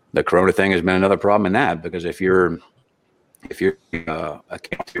the Corona thing has been another problem in that, because if you're a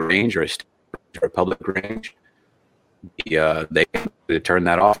county range or a public range, they turn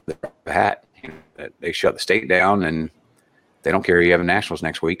that off the hat. They shut the state down, and they don't care you have a Nationals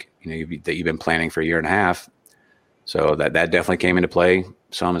next week, that you've been planning for a year and a half. So that definitely came into play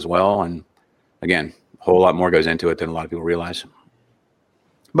some as well. And again, a whole lot more goes into it than a lot of people realize.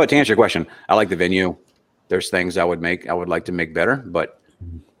 But to answer your question, I like the venue. There's things I would like to make better, but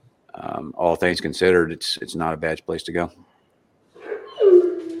all things considered, it's not a bad place to go.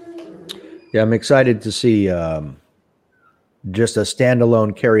 Yeah, I'm excited to see just a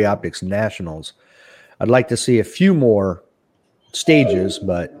standalone Carry Optics Nationals. I'd like to see a few more stages,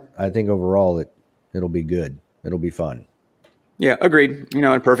 but I think overall it'll be good. It'll be fun. Yeah, agreed. In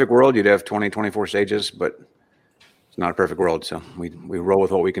a perfect world, you'd have 20, 24 stages, but it's not a perfect world. So we roll with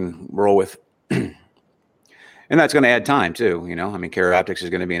what we can roll with. And that's going to add time too. Carry Optics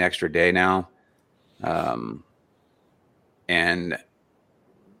is going to be an extra day now. And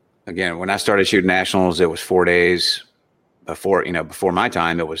again, when I started shooting Nationals, it was 4 days. Before my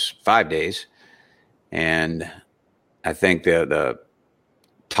time, it was 5 days. And I think the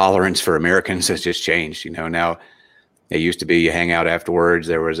tolerance for Americans has just changed. Now it used to be you hang out afterwards.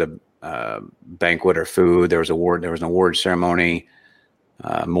 There was a banquet or food. There was an award ceremony,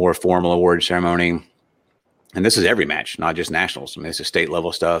 more formal award ceremony. And this is every match, not just Nationals. This is state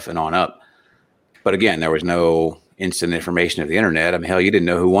level stuff and on up. But again, there was no instant information of the internet. Hell, you didn't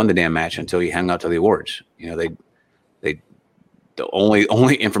know who won the damn match until you hung out to the awards. The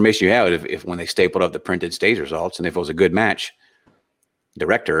only information you had if when they stapled up the printed stage results, and if it was a good match,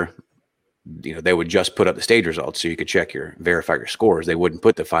 director, they would just put up the stage results so you could verify your scores. They wouldn't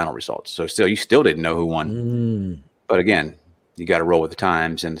put the final results. So you still didn't know who won. But again, you got to roll with the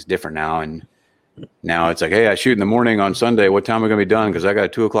times, and it's different now. And now it's like, hey, I shoot in the morning on Sunday. What time are we going to be done? Because I got a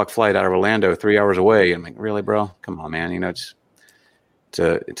 2:00 flight out of Orlando, 3 hours away. And I'm like, really, bro? Come on, man. It's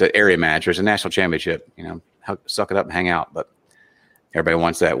an area match. Or it's a national championship. Suck it up and hang out. But everybody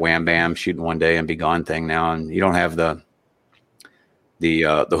wants that wham bam, shooting one day and be gone thing now, and you don't have the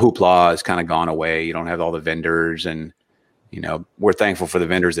hoopla has kind of gone away. You don't have all the vendors, and we're thankful for the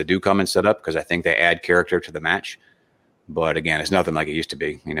vendors that do come and set up, because I think they add character to the match. But again, it's nothing like it used to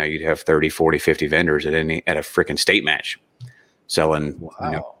be. You'd have 30, 40, 50 vendors at a freaking state match selling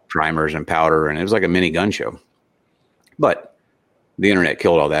primers and powder, and it was like a mini gun show. But the internet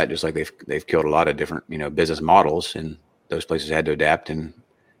killed all that, just like they've killed a lot of different business models, and those places had to adapt, and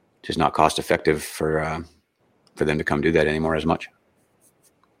just not cost effective for them to come do that anymore as much.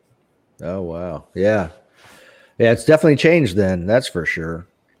 Oh, wow. Yeah. Yeah, it's definitely changed then. That's for sure.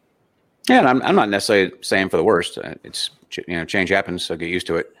 Yeah, and I'm not necessarily saying for the worst. It's, change happens, so get used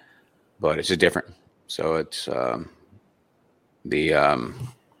to it. But it's just different. So it's I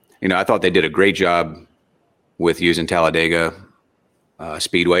thought they did a great job with using Talladega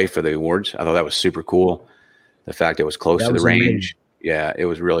Speedway for the awards. I thought that was super cool. The fact it was close to the range. Amazing. Yeah, it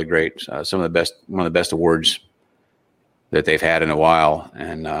was really great. One of the best awards that they've had in a while.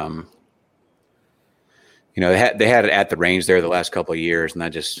 And they had it at the range there the last couple of years, and that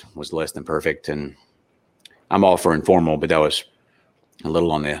just was less than perfect. And I'm all for informal, but that was a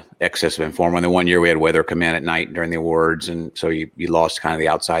little on the excess of informal. And the one year we had weather come in at night during the awards, and so you lost kind of the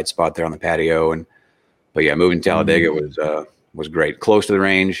outside spot there on the patio. But yeah, moving to Talladega was great. Close to the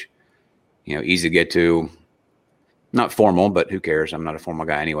range, easy to get to. Not formal, but who cares? I'm not a formal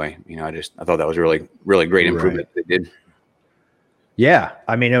guy anyway. I thought that was really, really great improvement they did. Yeah.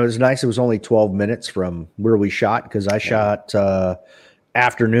 It was nice. It was only 12 minutes from where we shot, because I shot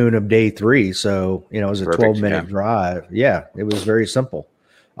afternoon of day 3. So, it was a 12-minute drive. Yeah, it was very simple.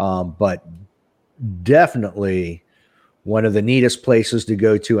 But definitely one of the neatest places to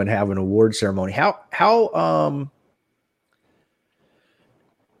go to and have an award ceremony. How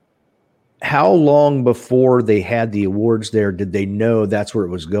long before they had the awards there did they know that's where it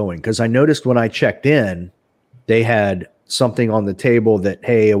was going? Because I noticed when I checked in, they had something on the table that,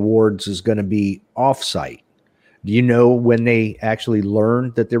 hey, awards is going to be off-site. Do you know when they actually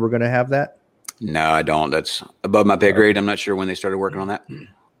learned that they were going to have that? No, I don't. That's above my pay grade. I'm not sure when they started working on that.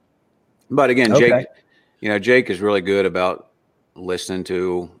 But again, okay. Jake is really good about listening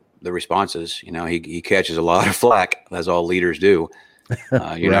to the responses. He catches a lot of flack, as all leaders do.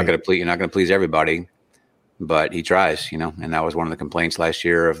 You're not going to please everybody, but he tries, and that was one of the complaints last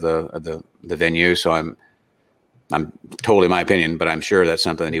year of the venue. So I'm totally my opinion, but I'm sure that's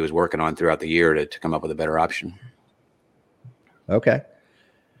something that he was working on throughout the year to come up with a better option. Okay.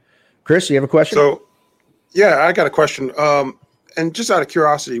 Chris, you have a question? So, yeah, I got a question. And just out of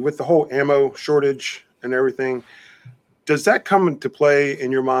curiosity, with the whole ammo shortage and everything, does that come into play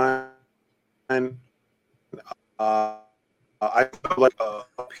in your mind? I feel like up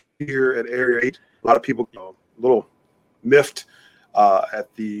here at Area 8, a lot of people a little miffed at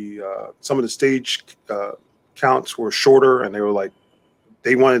the some of the stage counts were shorter, and they were like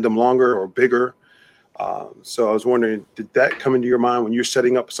they wanted them longer or bigger. So I was wondering, did that come into your mind when you're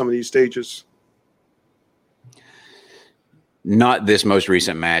setting up some of these stages? Not this most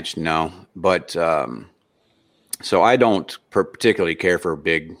recent match, no. But so I don't particularly care for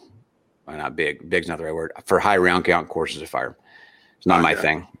big. Not big. Big's not the right word. For high round count courses of fire, it's not my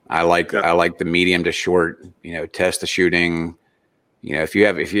thing. I like the medium to short. Test the shooting. If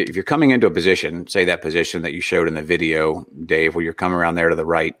you're coming into a position, say that position that you showed in the video, Dave, where you're coming around there to the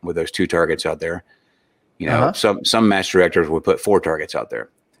right with those 2 targets out there. Some match directors would put 4 targets out there,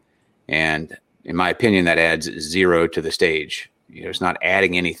 and in my opinion, that adds 0 to the stage. It's not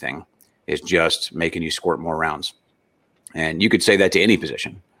adding anything. It's just making you squirt more rounds, and you could say that to any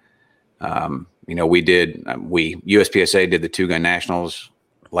position. USPSA did the 2-gun nationals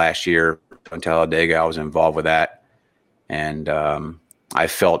last year in Talladega. I was involved with that. And, I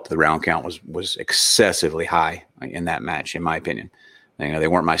felt the round count was excessively high in that match, in my opinion. They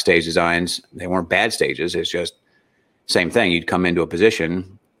weren't my stage designs. They weren't bad stages. It's just same thing. You'd come into a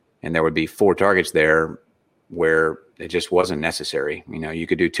position and there would be 4 targets there where it just wasn't necessary. You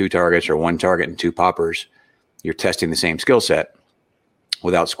could do 2 targets or 1 target and 2 poppers. You're testing the same skill set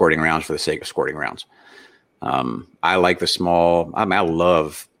without squirting rounds for the sake of squirting rounds. I like the small, I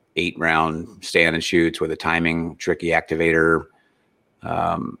love 8-round stand and shoots with a timing tricky activator.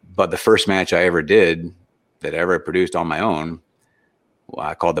 But the first match I ever did that I ever produced on my own,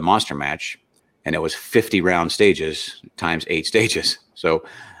 I called the monster match, and it was 50 round stages times 8 stages. So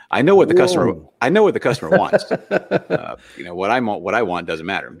I know what the customer wants. What I want doesn't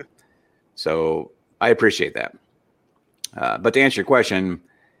matter. So I appreciate that. But to answer your question,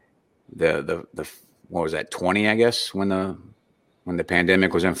 the what was that, 20, I guess, when the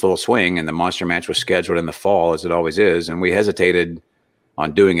pandemic was in full swing and the monster match was scheduled in the fall, as it always is, and we hesitated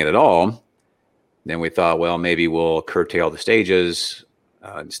on doing it at all, then we thought, well, maybe we'll curtail the stages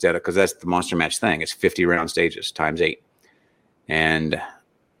instead of, because that's the monster match thing. It's 50 round stages times 8. And,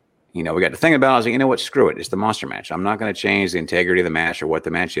 we got to think about it. I was like, you know what, screw it. It's the monster match. I'm not going to change the integrity of the match or what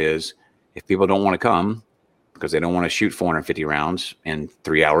the match is. If people don't want to come, because they don't want to shoot 450 rounds in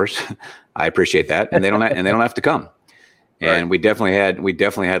 3 hours, I appreciate that, and they don't have to come. Right. And we definitely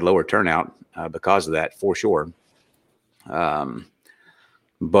had lower turnout because of that, for sure.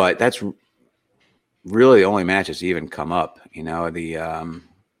 But that's really the only match that's even come up. If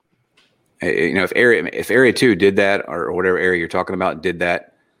area 2 did that, or whatever area you're talking about did that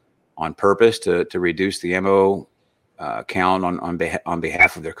on purpose to reduce the ammo count on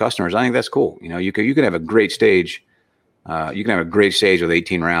behalf of their customers, I think that's cool. You can have a great stage. You can have a great stage with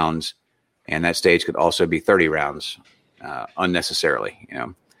 18 rounds, and that stage could also be 30 rounds unnecessarily.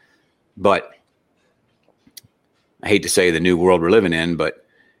 But I hate to say the new world we're living in, but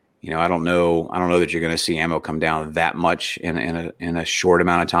I don't know that you're going to see ammo come down that much in a short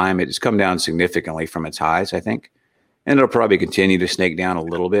amount of time. It's come down significantly from its highs, I think, and it'll probably continue to snake down a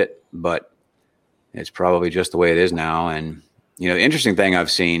little bit, but it's probably just the way it is now. And, the interesting thing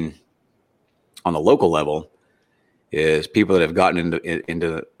I've seen on the local level is people that have gotten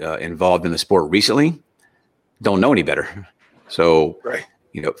involved in the sport recently don't know any better. So, right.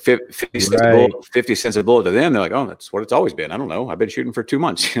 50 cents a bullet to them, they're like, oh, that's what it's always been. I don't know. I've been shooting for 2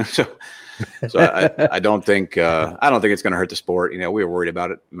 months. So I don't think it's going to hurt the sport. We were worried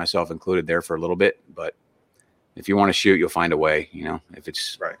about it, myself included, there for a little bit, but if you want to shoot, you'll find a way. If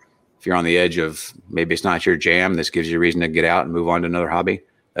it's right. If you're on the edge of maybe it's not your jam, this gives you a reason to get out and move on to another hobby.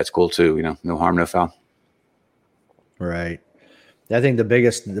 That's cool too. No harm, no foul. Right. I think the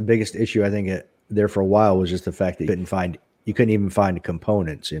biggest issue, I think there for a while was just the fact that you couldn't even find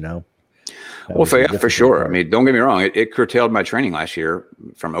components. Well, for sure. Part. I mean, don't get me wrong. It curtailed my training last year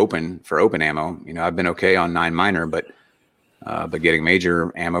for open ammo. I've been okay on 9 minor, but getting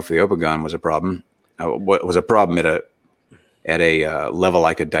major ammo for the open gun was a problem. What was a problem at a level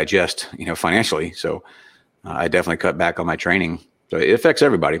I could digest, financially. So I definitely cut back on my training. So it affects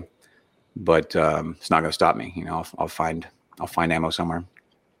everybody, but it's not going to stop me. I'll find ammo somewhere.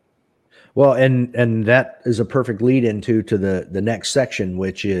 Well, and that is a perfect lead into the next section,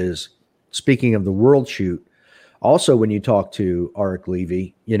 which is, speaking of the World Shoot. Also, when you talk to Arik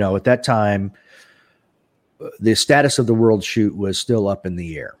Levy, at that time, the status of the world shoot was still up in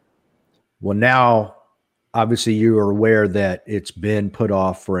the air. Well, now, obviously, you are aware that it's been put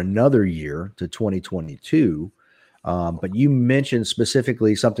off for another year to 2022. But you mentioned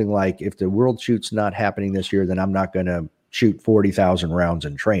specifically something like, if the world shoot's not happening this year, then I'm not going to shoot 40,000 rounds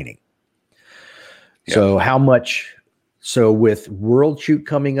in training. Yeah. So how much? So with world shoot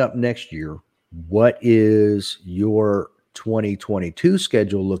coming up next year, what is your 2022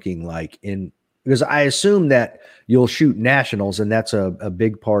 schedule looking like? Because I assume that you'll shoot nationals, and that's a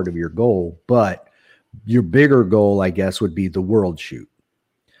big part of your goal, but your bigger goal, I guess, would be the world shoot.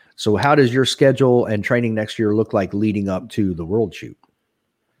 So how does your schedule and training next year look like leading up to the world shoot?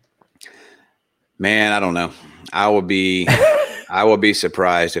 Man, I don't know. I will be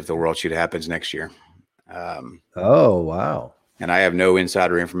surprised if the world shoot happens next year. Oh, wow. And I have no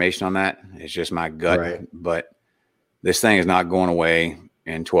insider information on that. It's just my gut. Right. But this thing is not going away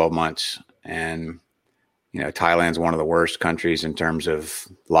in 12 months. And, Thailand's one of the worst countries in terms of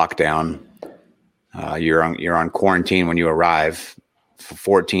lockdown. You're on quarantine when you arrive for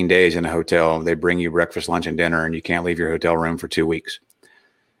 14 days in a hotel. They bring you breakfast, lunch, and dinner, and you can't leave your hotel room for 2 weeks.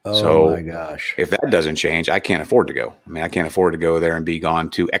 Oh, my gosh. If that doesn't change, I can't afford to go. I mean, I can't afford to go there and be gone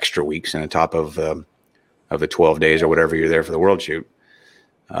 2 extra weeks on the top of the 12 days or whatever you're there for the world shoot.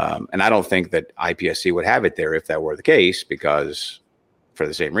 And I don't think that IPSC would have it there if that were the case, because for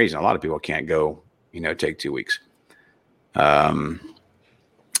the same reason, a lot of people can't go, take 2 weeks.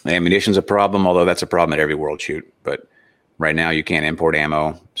 Ammunition's a problem, although that's a problem at every world shoot. But right now you can't import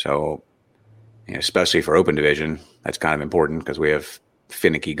ammo. So, especially for open division, that's kind of important because we have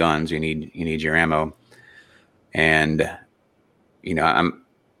finicky guns. You need your ammo. And,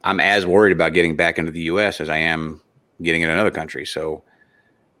 I'm as worried about getting back into the U.S. as I am getting in another country. So,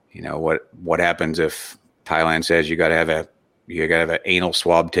 what happens if Thailand says you got to have an anal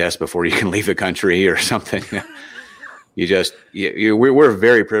swab test before you can leave the country or something? We're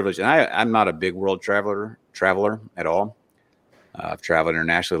very privileged, and I'm not a big world traveler at all. I've traveled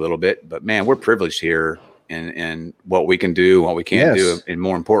internationally a little bit, but man, we're privileged here in what we can do, what we can't do, and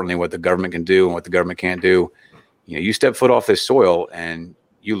more importantly, what the government can do and what the government can't do. You step foot off this soil and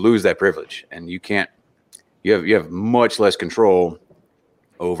you lose that privilege, and you have much less control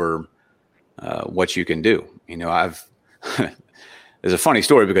over what you can do. There's a funny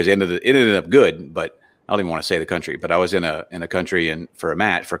story because it ended up good, but I don't even want to say the country. But I was in a country for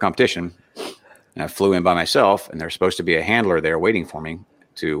a competition, and I flew in by myself, and there's supposed to be a handler there waiting for me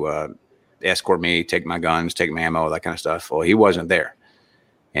to escort me, take my guns, take my ammo, that kind of stuff. Well, he wasn't there,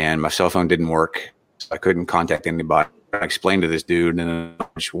 and my cell phone didn't work. So I couldn't contact anybody. I explained to this dude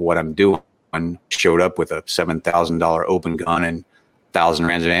what I'm doing, and showed up with a $7,000 open gun and 1,000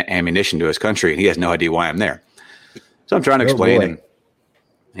 rounds of ammunition to his country, and he has no idea why I'm there. So I'm trying to explain, and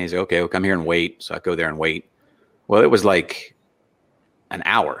he's like, okay, well, come here and wait. So I go there and wait. Well, it was like an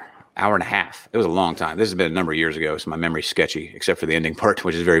hour and a half. It was a long time. This has been a number of years ago, so my memory's sketchy, except for the ending part,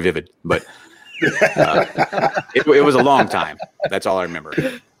 which is very vivid. But it was a long time. That's all I remember.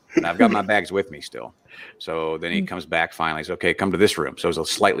 And I've got my bags with me still. So then he comes back finally. He's okay, come to this room. So it was a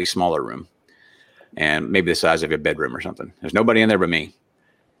slightly smaller room, and maybe the size of a bedroom or something. There's nobody in there but me.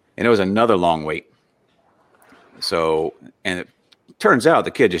 And it was another long wait. So, and it turns out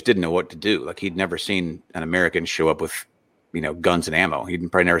the kid just didn't know what to do. Like, he'd never seen an American show up with, guns and ammo.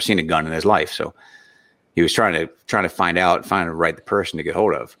 He'd probably never seen a gun in his life. So he was trying to find the right person to get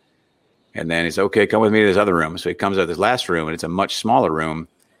hold of. And then he's okay, come with me to this other room. So he comes out this last room, and it's a much smaller room.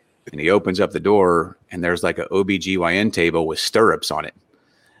 And he opens up the door, and there's like a OBGYN table with stirrups on it.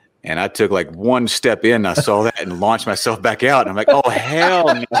 And I took like one step in, I saw that and launched myself back out. And I'm like, oh, hell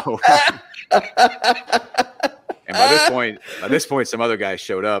no. And by this point, some other guys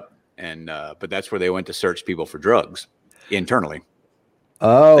showed up, but that's where they went to search people for drugs internally.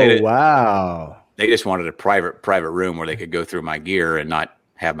 Oh, wow. They just wanted a private room where they could go through my gear and not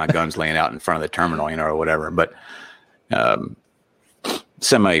have my guns laying out in front of the terminal, or whatever. But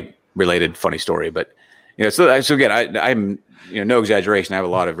semi-related funny story. But, so again, I'm no exaggeration. I have a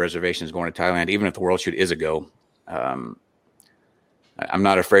lot of reservations going to Thailand, even if the world shoot is a go. I'm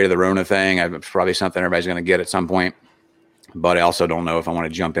not afraid of the Rona thing. It's probably something everybody's going to get at some point. But I also don't know if I want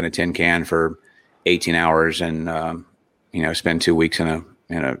to jump in a tin can for 18 hours and, spend 2 weeks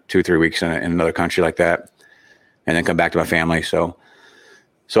 2-3 weeks in another country like that, and then come back to my family. So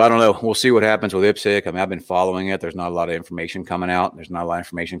I don't know. We'll see what happens with IPSC. I mean, I've been following it. There's not a lot of information coming out. There's not a lot of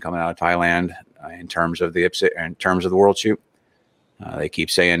information coming out of Thailand in terms of the IPSC, in terms of the world shoot. They keep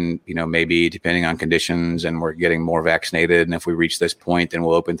saying, maybe depending on conditions, and we're getting more vaccinated, and if we reach this point, then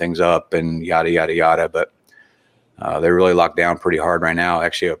we'll open things up and yada, yada, yada. But they're really locked down pretty hard right now.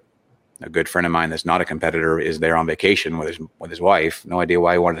 Actually, A good friend of mine that's not a competitor is there on vacation with his wife. No idea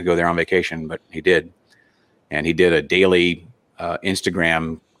why he wanted to go there on vacation, but he did. And he did a daily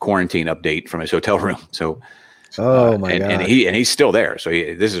Instagram quarantine update from his hotel room. So, my God. And he's still there. So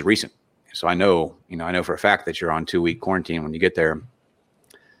this is recent. So I know for a fact that you're on 2-week quarantine when you get there,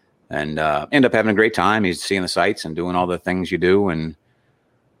 and end up having a great time. He's seeing the sights and doing all the things you do.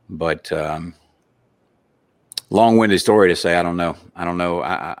 But long-winded story to say, I don't know.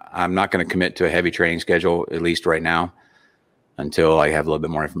 I'm not going to commit to a heavy training schedule, at least right now, until I have a little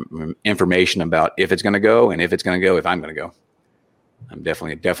bit more information about if it's going to go, and if it's going to go, if I'm going to go. I'm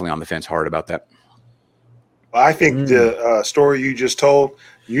definitely on the fence hard about that. I think the story you just told,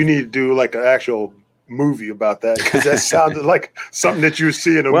 you need to do like an actual movie about that, because that sounded like something that you would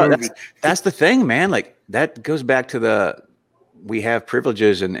see in a movie. That's the thing, man. Like, that goes back to we have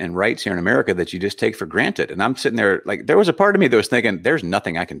privileges and rights here in America that you just take for granted. And I'm sitting there, like, there was a part of me that was thinking, there's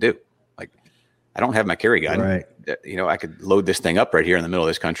nothing I can do. Like, I don't have my carry gun. Right. I could load this thing up right here in the middle of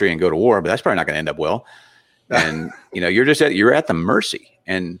this country and go to war, but that's probably not going to end up well. And, you're at the mercy.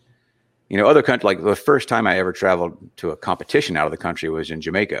 And, other countries, like the first time I ever traveled to a competition out of the country was in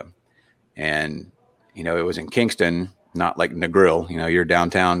Jamaica. And, it was in Kingston, not like Negril, you're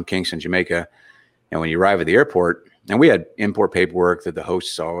downtown Kingston, Jamaica. And when you arrive at the airport, and we had import paperwork that the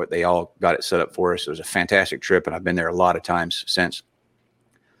hosts saw, they all got it set up for us. It was a fantastic trip, and I've been there a lot of times since.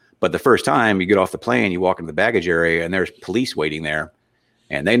 But the first time you get off the plane, you walk into the baggage area, and there's police waiting there,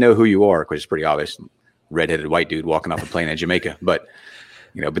 and they know who you are, which is pretty obvious. Redheaded white dude walking off a plane in Jamaica, but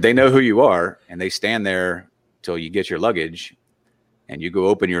they know who you are, and they stand there till you get your luggage, and you go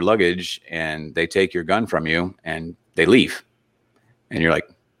open your luggage, and they take your gun from you, and they leave, and you're like,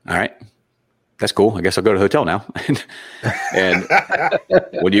 all right, that's cool. I guess I'll go to the hotel now. And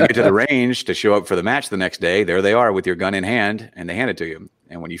when you get to the range to show up for the match the next day, there they are with your gun in hand, and they hand it to you.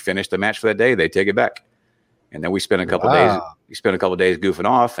 And when you finish the match for that day, they take it back. And then we spend a couple of days. We spend a couple of days goofing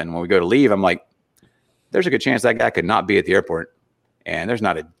off. And when we go to leave, I'm like, there's a good chance that guy could not be at the airport, and there's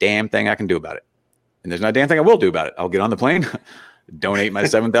not a damn thing I can do about it. And there's not a damn thing I will do about it. I'll get on the plane, donate my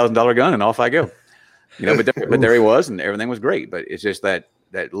 $7,000 gun, and off I go. But there he was, and everything was great. But it's just that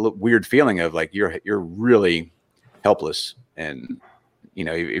weird feeling of like you're really helpless. And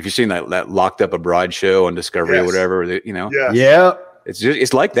if you've seen that Locked Up Abroad show on Discovery or whatever, yeah,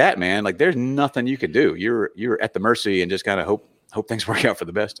 it's like that, man. Like, there's nothing you could do. You're at the mercy and just kind of hope things work out for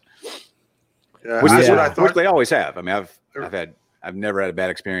the best. Yeah, which they always have. I mean, I've never had a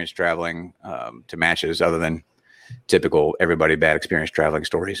bad experience traveling to matches, other than typical everybody bad experience traveling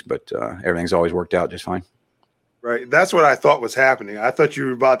stories. But everything's always worked out just fine. Right. That's what I thought was happening. I thought you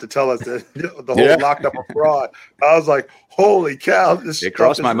were about to tell us that the whole Locked Up Abroad. I was like, holy cow. It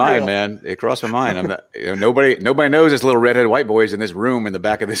crossed my mind, man. It crossed my mind. I'm not, nobody knows this little redheaded white boy is in this room in the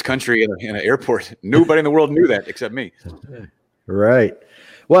back of this country in an airport. Nobody in the world knew that except me. Right.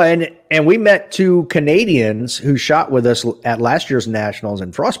 Well, and we met 2 Canadians who shot with us at last year's Nationals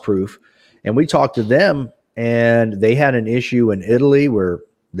in Frostproof, and we talked to them, and they had an issue in Italy where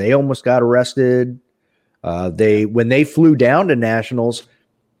they almost got arrested. When they flew down to Nationals,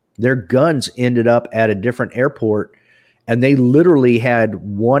 their guns ended up at a different airport, and they literally had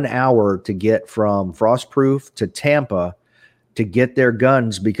 1 hour to get from Frostproof to Tampa to get their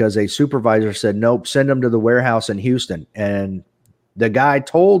guns, because a supervisor said, nope, send them to the warehouse in Houston. And the guy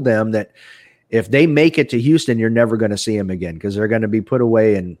told them that if they make it to Houston, you're never going to see them again, because they're going to be put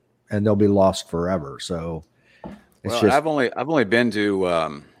away and they'll be lost forever. So I've only been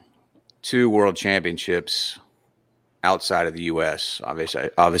to 2 world championships outside of the U.S. Obviously,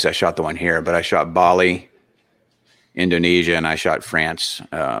 I shot the one here, but I shot Bali, Indonesia, and I shot France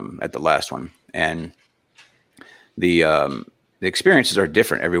at the last one. And the experiences are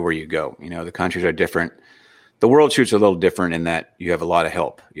different everywhere you go. The countries are different. The world shoot's a little different in that you have a lot of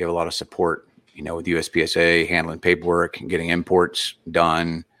help. You have a lot of support, with USPSA handling paperwork and getting imports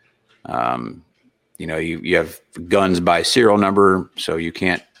done. You have guns by serial number, so you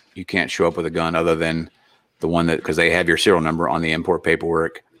can't show up with a gun other than the one because they have your serial number on the import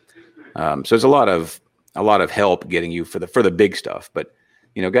paperwork. So there's a lot of help getting you for the big stuff. But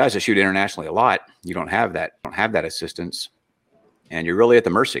guys that shoot internationally a lot, you don't have that assistance, and you're really at the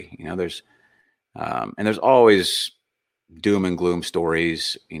mercy. There's always doom and gloom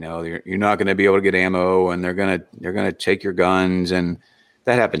stories. You're not going to be able to get ammo, and they're gonna take your guns, and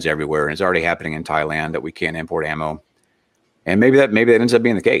that happens everywhere. And it's already happening in Thailand that we can't import ammo. And maybe that ends up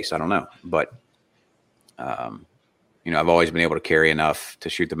being the case. I don't know. But, I've always been able to carry enough to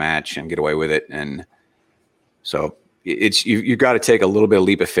shoot the match and get away with it. And so you've got to take a little bit of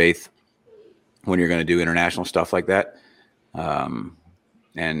leap of faith when you're going to do international stuff like that.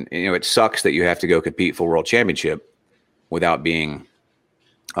 And, it sucks that you have to go compete for world championship without being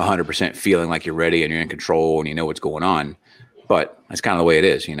 100% feeling like you're ready and you're in control and you know what's going on. But that's kind of the way it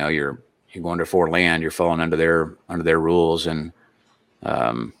is. You're going to foreign land, you're falling under their rules, and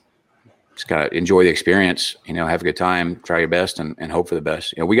just gotta enjoy the experience, have a good time, try your best, and hope for the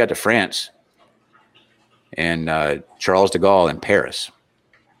best. We got to France and Charles de Gaulle in Paris.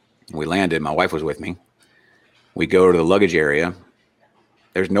 We landed. My wife was with me. We go to the luggage area.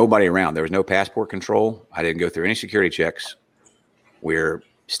 There's nobody around. There was no passport control. I didn't go through any security checks. We're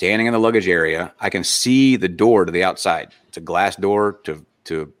standing in the luggage area. I can see the door to the outside. It's a glass door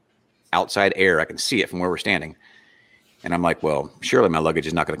to outside air. I can see it from where we're standing. And I'm like, well, surely my luggage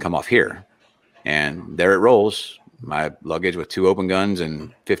is not going to come off here. And there it rolls. My luggage with 2 open guns and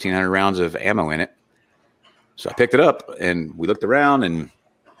 1,500 rounds of ammo in it. So I picked it up and we looked around and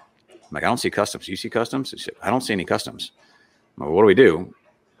I'm like, I don't see customs. You see customs? She said, I don't see any customs. I'm like, what do we do?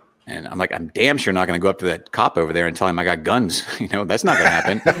 And I'm like, I'm damn sure not going to go up to that cop over there and tell him I got guns. That's not going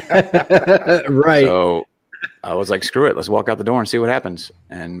to happen. Right. So I was like, screw it. Let's walk out the door and see what happens.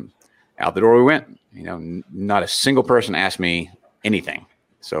 And out the door we went. Not a single person asked me anything.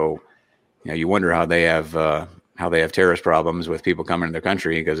 So, you wonder how they have terrorist problems with people coming to their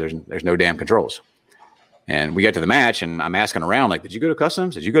country because there's no damn controls. And we get to the match and I'm asking around, like, did you go to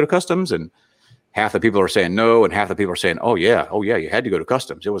customs? Did you go to customs? And half the people are saying no, and half the people are saying, oh yeah, you had to go to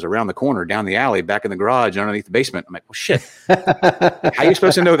customs. It was around the corner, down the alley, back in the garage, underneath the basement. I'm like, well, shit. How are you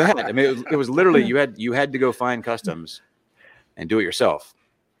supposed to know that? I mean, it was literally you had to go find customs and do it yourself.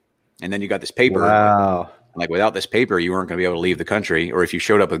 And then you got this paper. Wow. Like without this paper, you weren't going to be able to leave the country. Or if you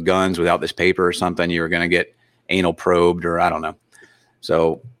showed up with guns without this paper or something, you were going to get anal probed, or I don't know.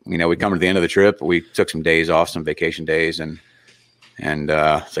 So, we come to the end of the trip. We took some days off, some vacation days, and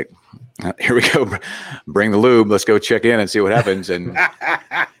it's like, here we go. Bring the lube. Let's go check in and see what happens. And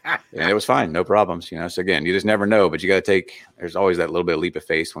it was fine. No problems. So again, you just never know, but you got to there's always that little bit of leap of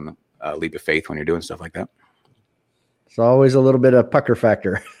faith when you're doing stuff like that. It's always a little bit of pucker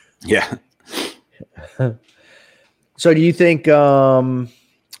factor. Yeah. So do you think,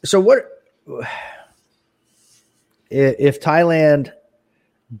 so what, if Thailand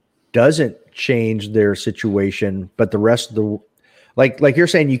doesn't change their situation, but the rest of the, like you're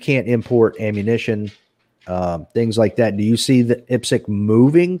saying, you can't import ammunition, things like that. Do you see the IPSC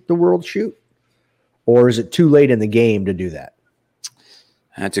moving the world shoot, or is it too late in the game to do that?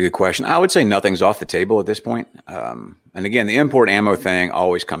 That's a good question. I would say nothing's off the table at this point. And again, the import ammo thing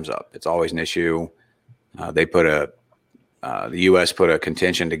always comes up. It's always an issue. The U.S. put a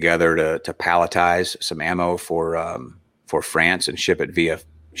contention together to palletize some ammo for France and ship it via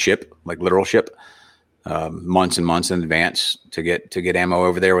ship, like literal ship, months and months in advance to get ammo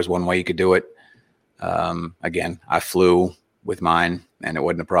over there was one way you could do it. Again, I flew with mine and it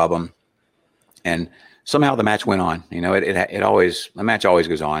wasn't a problem. And somehow the match went on. The match always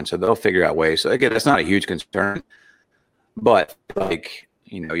goes on, so they'll figure out ways. So again, that's not a huge concern, but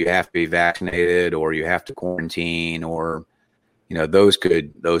you have to be vaccinated or you have to quarantine, or those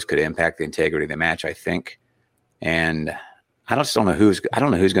could impact the integrity of the match, I think. And I don't know who's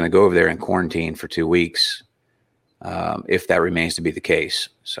going to go over there and quarantine for 2 weeks if that remains to be the case.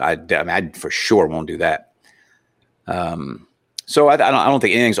 So I for sure won't do that. So I don't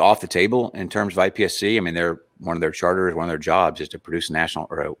think anything's off the table in terms of IPSC. I mean, one of their charters, one of their jobs is to produce a national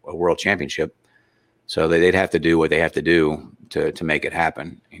or a world championship. So they'd have to do what they have to do to make it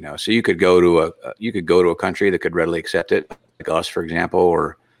happen. So you could go to a country that could readily accept it, like us, for example,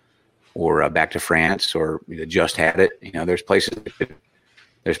 or back to France, or just had it. There's places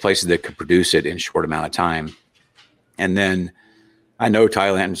that could produce it in a short amount of time. And then I know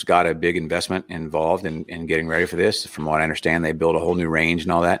Thailand's got a big investment involved in getting ready for this. From what I understand, they built a whole new range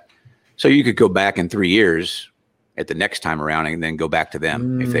and all that. So you could go back in 3 years at the next time around and then go back to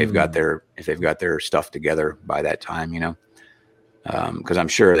them if they've got their stuff together by that time, because I'm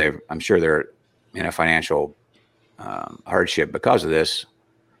sure they're in a financial hardship because of this.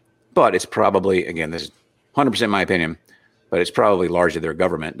 But it's probably, again, this is 100% my opinion, but it's probably largely their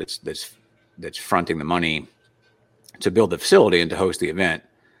government that's fronting the money to build the facility and to host the event,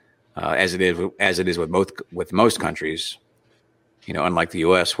 as it is with most countries. Unlike the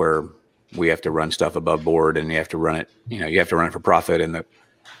U.S., where we have to run stuff above board and you have to run it for profit, and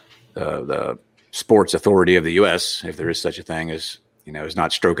the sports authority of the U.S., if there is such a thing, is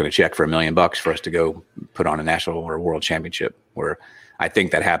not stroking a check for $1 million for us to go put on a national or world championship. Where I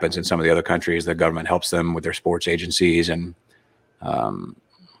think that happens in some of the other countries. The government helps them with their sports agencies, and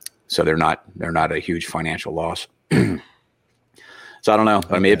so they're not a huge financial loss. So I don't know.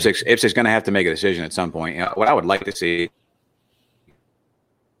 I mean, IPSC's going to have to make a decision at some point. What I would like to see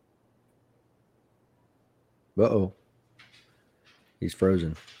Uh-oh. He's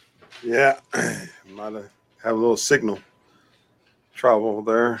frozen. Yeah. Might have a little signal trouble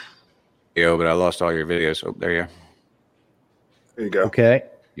there. Yo, but I lost all your videos. Oh, there you are. There you go. Okay.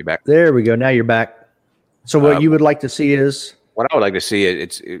 You're back. There we go. Now you're back. So what you would like to see is? What I would like to see,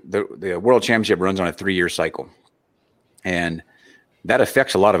 the World Championship runs on a 3-year cycle. And that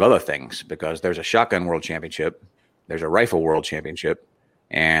affects a lot of other things because there's a shotgun World Championship, there's a rifle World Championship,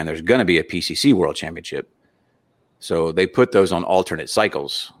 and there's going to be a PCC World Championship. So they put those on alternate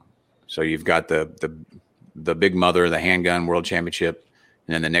cycles. So you've got the big mother, the handgun World Championship,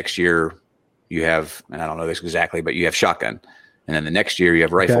 and then the next year you have, and I don't know this exactly, but you have shotgun. And then the next year you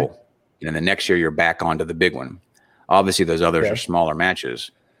have rifle. Okay. And then the next year you're back onto the big one. Obviously those others are smaller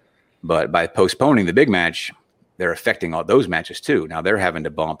matches. But by postponing the big match, they're affecting all those matches too. Now they're having to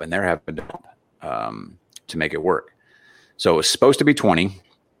bump and they're having to bump to make it work. So it was supposed to be 20.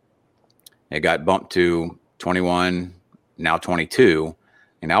 It got bumped to 21, now 22.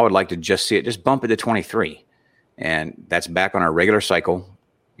 And I would like to just see it just bump it to 23. And that's back on our regular cycle.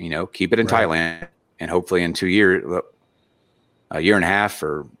 You know, keep it in Thailand, and hopefully in 2 years, a year and a half,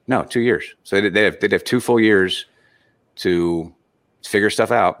 or no, 2 years. So they'd have 2 full years to figure stuff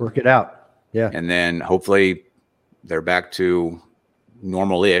out. Work it out. Yeah. And then hopefully they're back to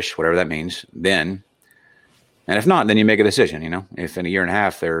normal-ish, whatever that means, then. And if not, then you make a decision, you know. If in a year and a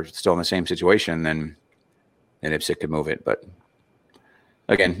half they're still in the same situation, then IPSC could move it. But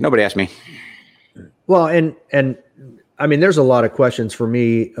again, nobody asked me. Well, and I mean, there's a lot of questions for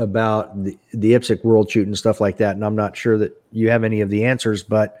me about the IPSC World Shoot and stuff like that, and I'm not sure that you have any of the answers,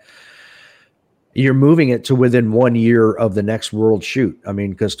 but you're moving it to within 1 year of the next World Shoot. I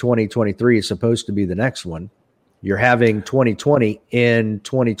mean, because 2023 is supposed to be the next one. You're having 2020 in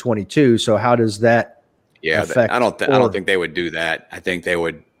 2022. So how does that affect? I don't think they would do that. I think they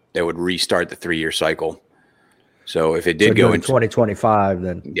would restart the 3-year cycle. So if it did go in 2025,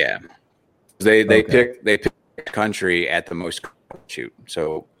 then they picked country at the most shoot.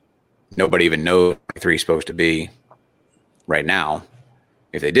 So nobody even knows 3 is supposed to be right now.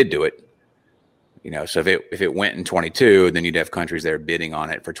 If they did do it, you know, so if it went in 22, then you'd have countries that are bidding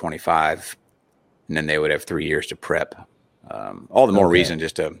on it for 25. And then they would have 3 years to prep. All the more reason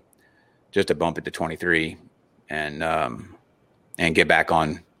just to bump it to 23 and get back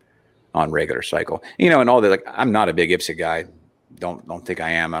on regular cycle. You know, and all that. Like, I'm not a big IPSC guy. Don't think I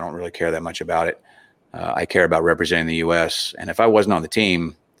am. I don't really care that much about it. I care about representing the U.S. And if I wasn't on the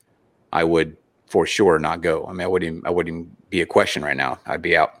team, I would for sure not go. I mean, I wouldn't even be a question right now. I'd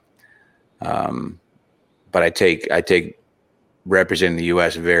be out. But I take representing the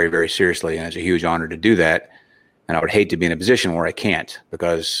U.S. very, very seriously, and it's a huge honor to do that. And I would hate to be in a position where I can't,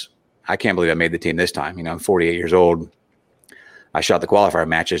 because I can't believe I made the team this time. You know, I'm 48 years old. I shot the qualifier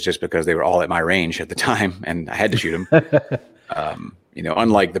matches just because they were all at my range at the time, and I had to shoot them. You know,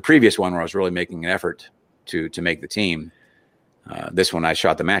 unlike the previous one where I was really making an effort to make the team, this one I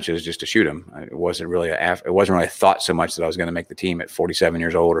shot the matches just to shoot them. It wasn't really a thought so much that I was going to make the team at 47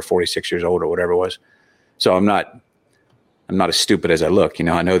 years old or 46 years old or whatever it was. So I'm not as stupid as I look. You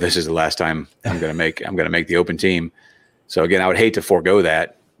know, I know this is the last time I'm going to make the open team. So again, I would hate to forego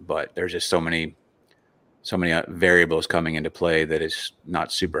that, but there's just so many variables coming into play that is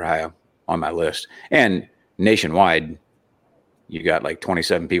not super high on my list. And nationwide, you got like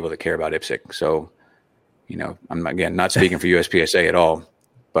 27 people that care about IPSC. So, you know, I'm again not speaking for USPSA at all,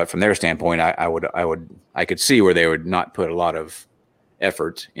 but from their standpoint, I could see where they would not put a lot of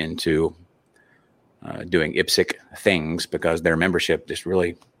effort into doing IPSC things because their membership they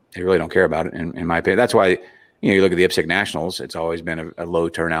really don't care about it. In my opinion, that's why, you know, you look at the IPSC Nationals, it's always been a low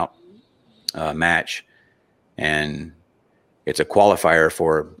turnout match, and it's a qualifier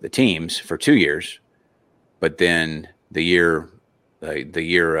for the teams for 2 years, but then the year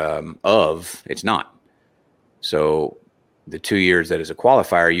of it's not. So the 2 years that is a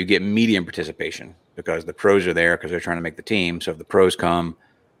qualifier, you get medium participation because the pros are there because they're trying to make the team. So if the pros come,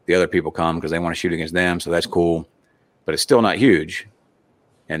 the other people come because they want to shoot against them. So that's cool, but it's still not huge.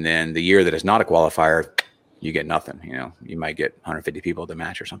 And then the year that is not a qualifier, you get nothing. You know, you might get 150 people at the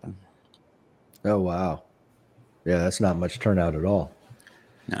match or something. Oh, wow. Yeah, that's not much turnout at all.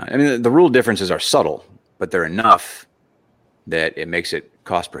 No, I mean, the rule differences are subtle, but they're enough that it makes it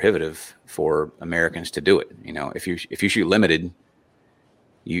cost prohibitive for Americans to do it. You know, if you shoot limited,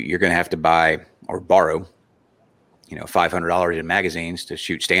 you're going to have to buy or borrow, you know, $500 in magazines to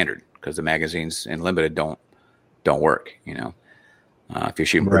shoot standard because the magazines in limited don't work. You know, if you're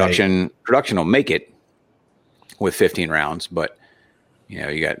shooting production will make it with 15 rounds, but you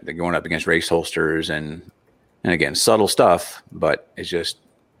know, they're going up against race holsters and again, subtle stuff, but it's just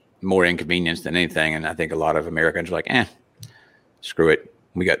more inconvenience than anything. And I think a lot of Americans are like, screw it.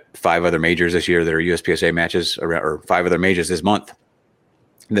 We got 5 other majors this year that are USPSA matches, or 5 other majors this month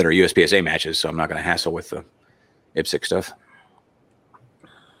that are USPSA matches. So I'm not going to hassle with the IPSC stuff.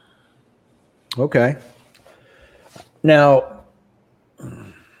 Okay. Now,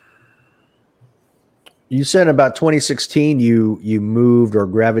 you said about 2016 you moved or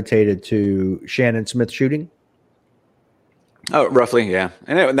gravitated to Shannon Smith shooting? Oh, roughly, yeah.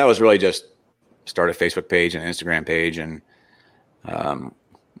 And that was really just start a Facebook page and an Instagram page. And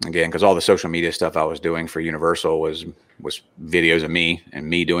again, because all the social media stuff I was doing for Universal was videos of me and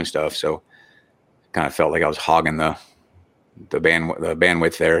me doing stuff. So kind of felt like I was hogging the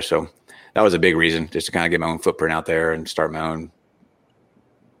bandwidth there. So that was a big reason, just to kind of get my own footprint out there and start my own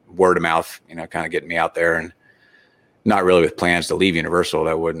word of mouth, kind of getting me out there, and not really with plans to leave Universal.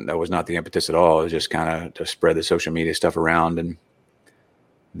 That was not the impetus at all. It was just kind of to spread the social media stuff around. And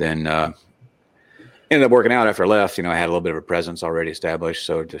then ended up working out after I left. I had a little bit of a presence already established.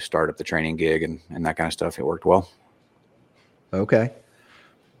 So to start up the training gig and that kind of stuff, it worked well. Okay.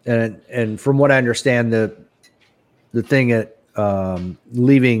 And from what I understand, the thing at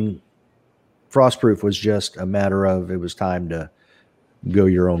leaving Frostproof was just a matter of, it was time to go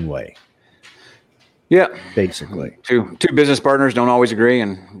your own way. Yeah. Basically. Two business partners don't always agree,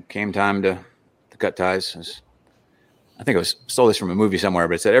 and came time to cut ties. I think stole this from a movie somewhere,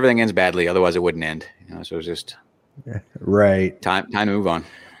 but it said everything ends badly, otherwise it wouldn't end. So it was just right. Time to move on.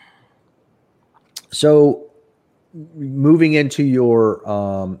 So moving into your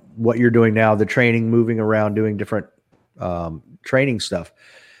what you're doing now, the training, moving around, doing different training stuff.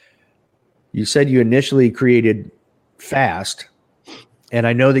 You said you initially created FAST, and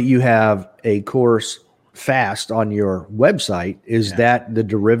I know that you have a course FAST on your website. Is that the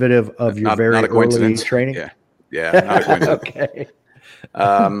derivative of your very early training? Yeah, not a coincidence. Okay.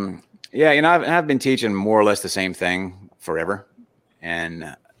 I've been teaching more or less the same thing forever,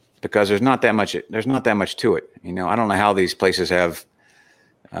 and because there's not that much to it. I don't know how these places have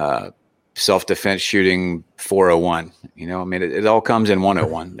self-defense shooting 401. It all comes in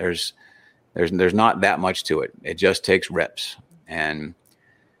 101. There's not that much to it. It just takes reps. And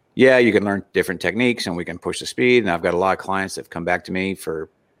yeah, you can learn different techniques and we can push the speed. And I've got a lot of clients that have come back to me for,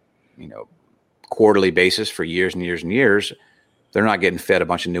 quarterly basis for years and years and years. They're not getting fed a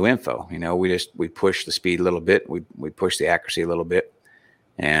bunch of new info. We push the speed a little bit. We push the accuracy a little bit,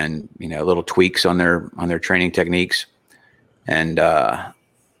 and, little tweaks on their training techniques. And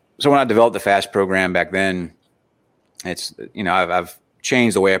so when I developed the FAST program back then, it's, I've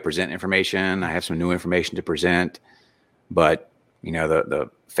changed the way I present information. I have some new information to present, but the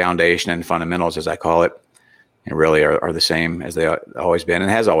foundation and fundamentals, as I call it, really are the same as they always been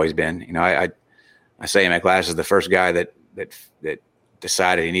and has always been. I say in my classes, the first guy that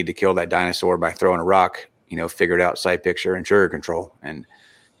decided he needed to kill that dinosaur by throwing a rock, figured out sight picture and trigger control. And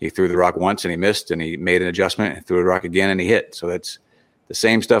he threw the rock once and he missed, and he made an adjustment and threw the rock again and he hit. So that's the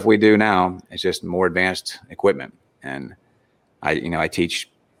same stuff we do now. It's just more advanced equipment. And I teach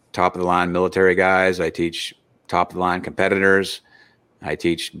top of the line military guys. I teach top of the line competitors. I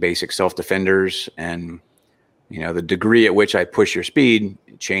teach basic self-defenders, and, the degree at which I push your speed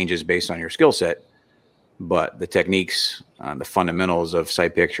changes based on your skill set. But the techniques, the fundamentals of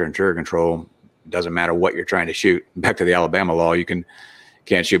sight picture and trigger control, doesn't matter what you're trying to shoot. Back to the Alabama law, you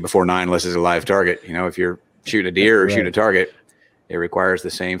can't shoot before 9 unless it's a live target. If you're shooting a deer or shoot a target, it requires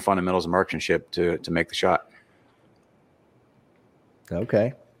the same fundamentals of marksmanship to make the shot.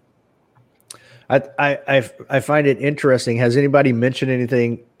 Okay. I find it interesting. Has anybody mentioned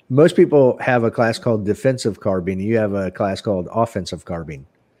anything? Most people have a class called defensive carbine. You have a class called offensive carbine.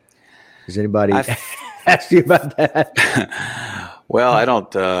 Has anybody asked you about that? Well, I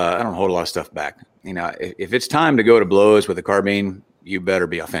don't hold a lot of stuff back. If it's time to go to blows with a carbine, you better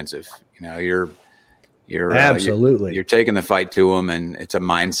be offensive. You're absolutely you're taking the fight to them, and it's a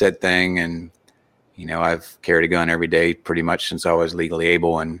mindset thing. And I've carried a gun every day pretty much since I was legally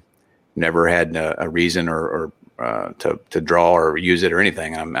able, and never had a reason or to draw or use it or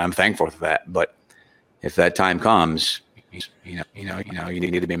anything. I'm thankful for that. But if that time comes, you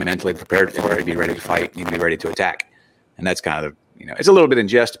need to be mentally prepared for it, be ready to fight, you need to be ready to attack. And that's kind of, it's a little bit in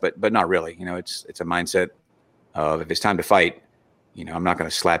jest, but not really. It's a mindset of, if it's time to fight, I'm not going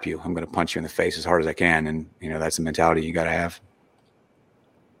to slap you. I'm going to punch you in the face as hard as I can. And, that's the mentality you got to have.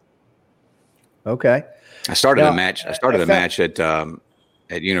 Okay. I started a match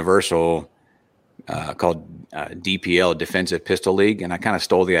at Universal called DPL, Defensive Pistol League. And I kind of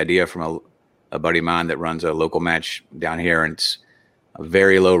stole the idea from a buddy of mine that runs a local match down here. And it's a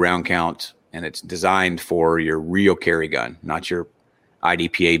very low round count, and it's designed for your real carry gun, not your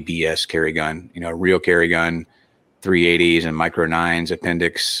IDPA BS carry gun, real carry gun, 380s and micro 9s,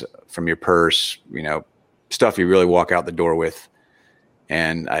 appendix from your purse, stuff you really walk out the door with.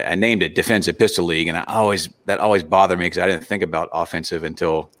 And I named it Defensive Pistol League, and that always bothered me because I didn't think about offensive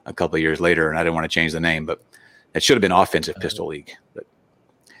until a couple of years later, and I didn't want to change the name, but it should have been Offensive Pistol League. But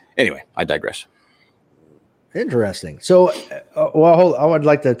anyway, I digress. Interesting. So, I would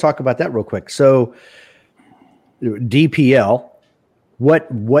like to talk about that real quick. So, DPL,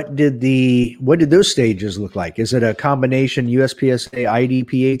 what did those stages look like? Is it a combination USPSA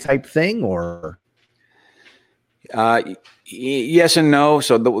IDPA type thing, or? Yes and no.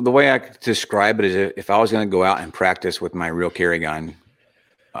 So the way I could describe it is if I was going to go out and practice with my real carry gun,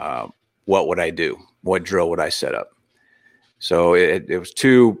 what would I do? What drill would I set up? So it was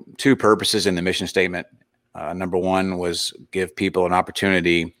two purposes in the mission statement. Number one was give people an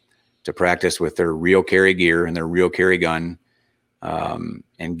opportunity to practice with their real carry gear and their real carry gun,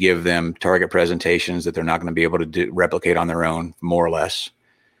 and give them target presentations that they're not going to be able to replicate on their own, more or less.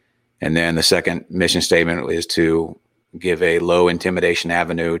 And then the second mission statement is to give a low intimidation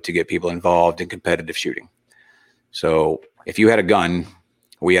avenue to get people involved in competitive shooting. So if you had a gun,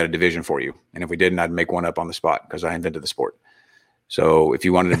 we had a division for you. And if we didn't, I'd make one up on the spot because I invented the sport. So if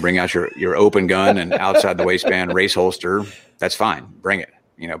you wanted to bring out your open gun and outside the waistband race holster, that's fine. Bring it,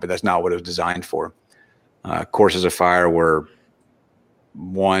 but that's not what it was designed for. Courses of fire were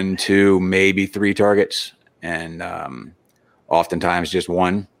 1, 2, maybe 3 targets, and oftentimes just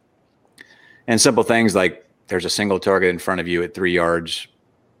one. And simple things like there's a single target in front of you at 3 yards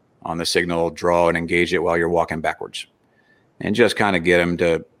on the signal, draw and engage it while you're walking backwards. And just kind of get them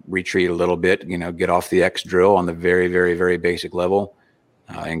to retreat a little bit, get off the X drill on the very, very, very basic level,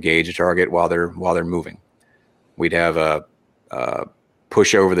 engage a target while they're moving. We'd have a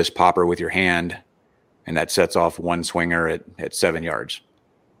push over this popper with your hand, and that sets off one swinger at 7 yards,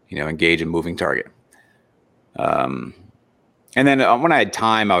 engage a moving target. And then when I had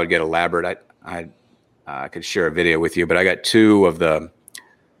time, I would get elaborate. I could share a video with you, but I got 2 of the,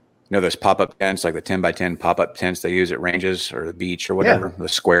 those pop-up tents, like the 10 by 10 pop-up tents they use at ranges or the beach or whatever, the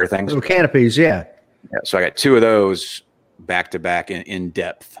square things. Little canopies, yeah. So I got 2 of those back to back in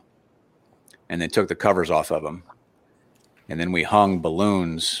depth, and then took the covers off of them. And then we hung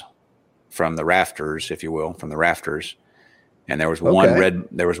balloons from the rafters, if you will, And there was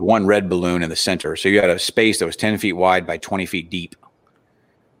one red balloon in the center. So you had a space that was 10 feet wide by 20 feet deep.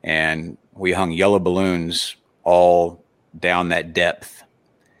 And we hung yellow balloons all down that depth,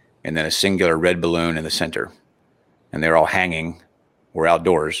 and then a singular red balloon in the center. And they're all hanging. We're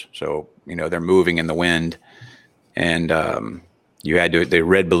outdoors, so they're moving in the wind. And you had to. The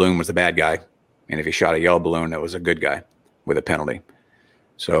red balloon was the bad guy, and if you shot a yellow balloon, that was a good guy with a penalty.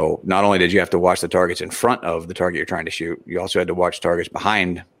 So not only did you have to watch the targets in front of the target you're trying to shoot, you also had to watch targets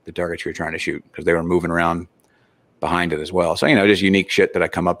behind the targets you're trying to shoot because they were moving around behind it as well. So, just unique shit that I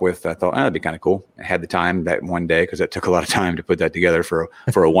come up with. I thought, that'd be kind of cool. I had the time that one day because it took a lot of time to put that together for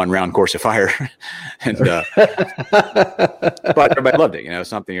a 1-round course of fire. And but everybody loved it. It's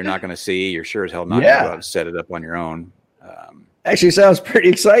something you're not going to see. You're sure as hell not going to go out and set it up on your own. Actually sounds pretty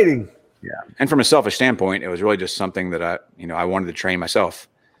exciting. Yeah. And from a selfish standpoint, it was really just something that I wanted to train myself.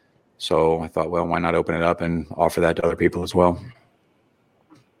 So I thought, well, why not open it up and offer that to other people as well?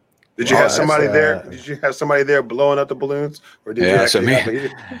 Did you have somebody there? Did you have somebody there blowing up the balloons, or did you actually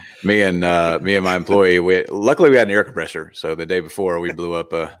me and my employee? Luckily, we had an air compressor. So the day before, we blew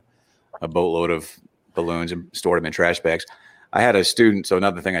up a boatload of balloons and stored them in trash bags. I had a student. So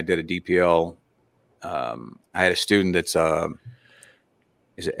another thing I did at DPL, I had a student that's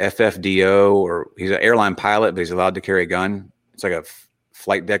is it FFDO, or he's an airline pilot, but he's allowed to carry a gun. It's like a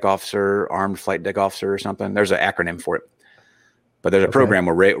flight deck officer, armed flight deck officer or something. There's an acronym for it. But there's a program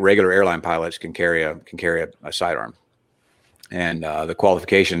where regular airline pilots can carry a sidearm, and the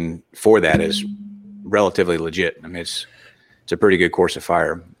qualification for that is relatively legit. I mean, it's a pretty good course of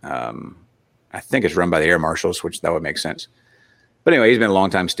fire. I think it's run by the air marshals, which that would make sense. But anyway, he's been a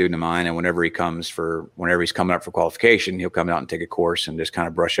longtime student of mine, and whenever he's coming up for qualification, he'll come out and take a course and just kind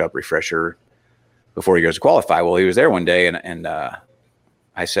of brush up, refresher before he goes to qualify. Well, he was there one day, and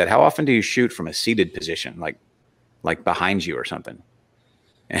I said, "How often do you shoot from a seated position, like behind you or something?"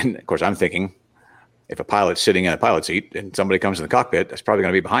 And of course I'm thinking, if a pilot's sitting in a pilot seat and somebody comes in the cockpit, that's probably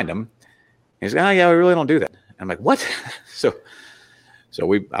going to be behind him. He's like, "Oh yeah, we really don't do that." And I'm like, "What?" So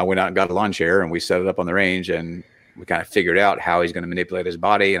I went out and got a lawn chair and we set it up on the range, and we kind of figured out how he's going to manipulate his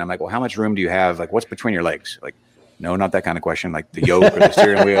body. And I'm like, "Well, how much room do you have? Like, what's between your legs?" Like, no, not that kind of question. Like the yoke or the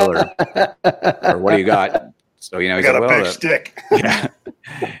steering wheel or what do you got? So, you know, he's got a big stick. Yeah.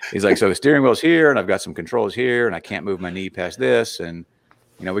 He's like, so the steering wheel's here and I've got some controls here and I can't move my knee past this. And,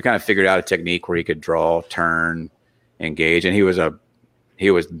 you know, we kind of figured out a technique where he could draw, turn, engage. And he was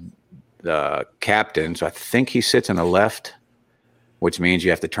the captain. So I think he sits in the left, which means you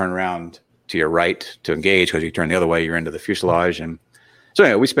have to turn around to your right to engage, because you turn the other way, you're into the fuselage. And so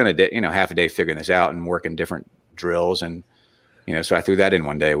anyway, we spent a day, you know, half a day figuring this out and working different drills. And, you know, so I threw that in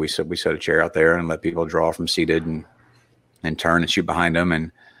one day. We set a chair out there and let people draw from seated and turn and shoot behind them.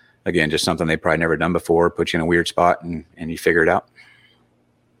 And again, just something they've probably never done before, put you in a weird spot and you figure it out.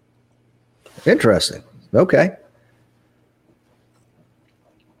 Interesting. Okay.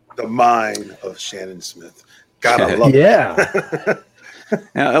 The mind of Shannon Smith. Gotta love it.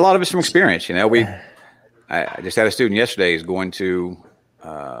 A lot of it's from experience. You know, I just had a student yesterday who's going to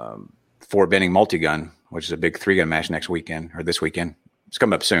Fort Benning multi-gun, which is a big 3-gun match this weekend. It's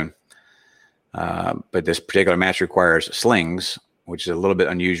coming up soon. But this particular match requires slings, which is a little bit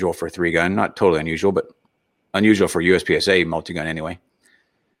unusual for 3-gun. Not totally unusual, but unusual for USPSA multi-gun anyway.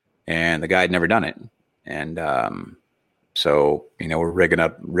 And the guy had never done it. And so, you know, we're rigging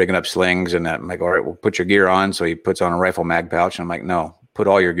up slings, and I'm like, all right, well, put your gear on. So he puts on a rifle mag pouch. And I'm like, no, put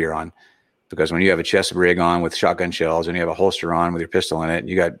all your gear on, because when you have a chest rig on with shotgun shells and you have a holster on with your pistol in it, and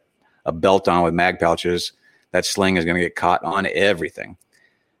you got a belt on with mag pouches, that sling is going to get caught on everything.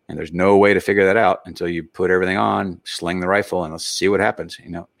 And there's no way to figure that out until you put everything on, sling the rifle, and let's see what happens. You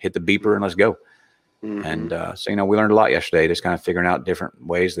know, hit the beeper and let's go. Mm-hmm. And so, you know, we learned a lot yesterday, just kind of figuring out different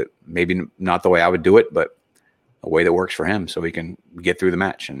ways that maybe not the way I would do it, but a way that works for him, so he can get through the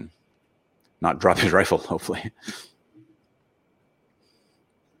match and not drop his rifle, hopefully.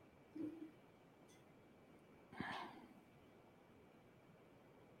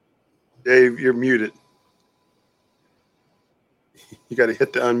 Dave, you're muted. You got to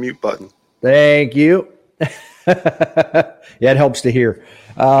hit the unmute button. Thank you. Yeah, it helps to hear.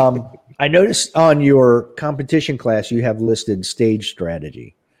 I noticed on your competition class you have listed stage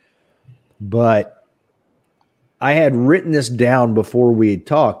strategy, but I had written this down before we had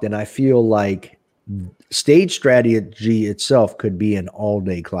talked, and I feel like stage strategy itself could be an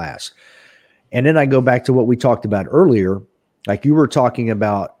all-day class. And then I go back to what we talked about earlier, like you were talking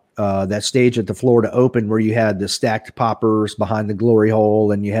about that stage at the Florida Open where you had the stacked poppers behind the glory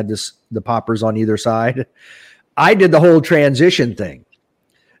hole and you had the poppers on either side. I did the whole transition thing.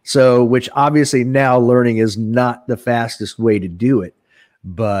 So, which obviously now learning is not the fastest way to do it,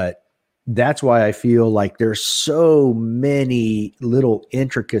 but that's why I feel like there's so many little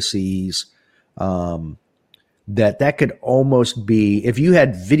intricacies that could almost be, if you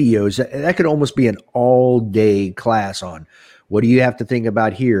had videos, that could almost be an all-day class on what do you have to think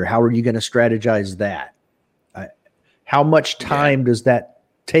about here? How are you going to strategize that? How much time does that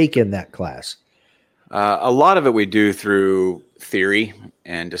take in that class? A lot of it we do through theory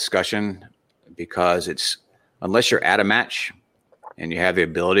and discussion, because it's, unless you're at a match and you have the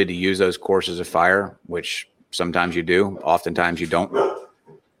ability to use those courses of fire, which sometimes you do, oftentimes you don't.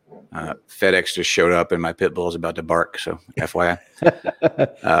 FedEx just showed up and my pit bull is about to bark, so FYI.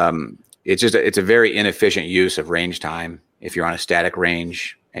 It's a very inefficient use of range time. If you're on a static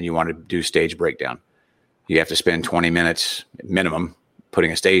range and you want to do stage breakdown, you have to spend 20 minutes minimum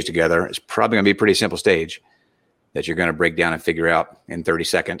putting a stage together. It's probably going to be a pretty simple stage that you're going to break down and figure out in 30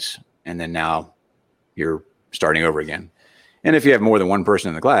 seconds. And then now you're starting over again. And if you have more than one person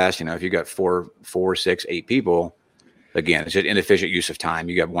in the class, you know, if you got 4, 6, 8 people, again, it's an inefficient use of time.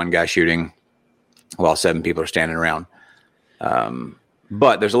 You got one guy shooting while 7 people are standing around.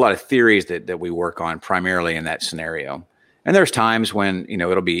 But there's a lot of theories that we work on primarily in that scenario. And there's times when, you know,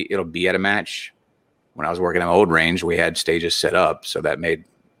 it'll be at a match. When I was working on my old range, we had stages set up, so that made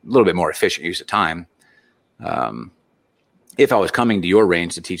a little bit more efficient use of time. If I was coming to your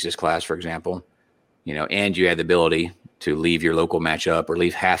range to teach this class, for example, you know, and you had the ability to leave your local matchup or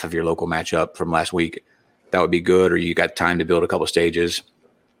leave half of your local matchup from last week, that would be good. Or you got time to build a couple stages,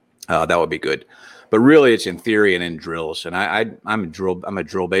 that would be good. But really, it's in theory and in drills. And I'm a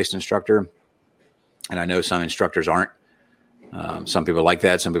drill-based instructor, and I know some instructors aren't. Some people like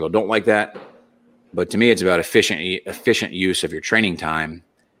that, some people don't like that. But to me, it's about efficient use of your training time,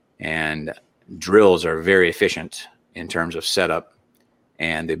 and drills are very efficient in terms of setup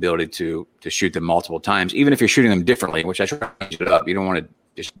and the ability to shoot them multiple times, even if you're shooting them differently, which I try to change it up. You don't want to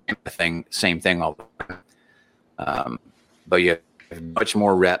just do the same thing all the time. But you have much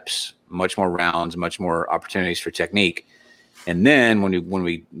more reps, much more rounds, much more opportunities for technique. And then when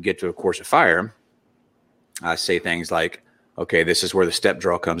we get to a course of fire, I say things like, okay, this is where the step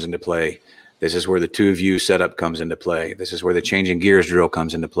draw comes into play. This is where the 2 view setup comes into play. This is where the changing gears drill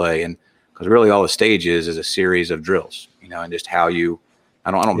comes into play. And because really all the stage is a series of drills, and just how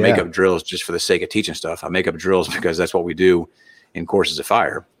I don't make up drills just for the sake of teaching stuff. I make up drills because that's what we do in courses of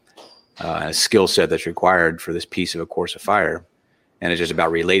fire, a skill set that's required for this piece of a course of fire. And it's just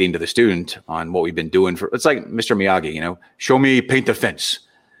about relating to the student on what we've been doing it's like Mr. Miyagi, show me paint the fence,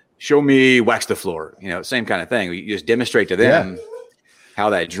 show me wax the floor, same kind of thing. You just demonstrate to them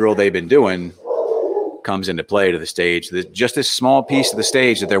how that drill they've been doing comes into play to the stage. Just this small piece of the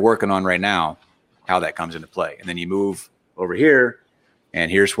stage that they're working on right now, how that comes into play. And then you move over here,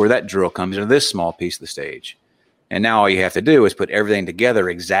 and here's where that drill comes into this small piece of the stage. And now all you have to do is put everything together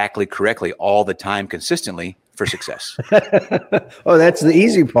exactly correctly all the time consistently for success. Oh, that's the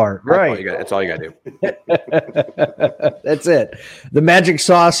easy part. Right. That's all you got to do. That's it. The magic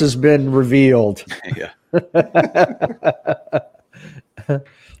sauce has been revealed. Yeah.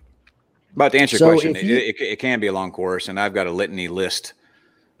 But to answer your question, it can be a long course, and I've got a litany list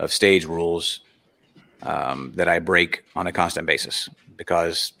of stage rules that I break on a constant basis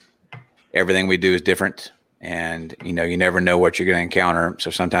because everything we do is different, and you never know what you're going to encounter.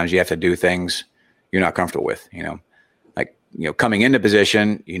 So sometimes you have to do things you're not comfortable with. Like coming into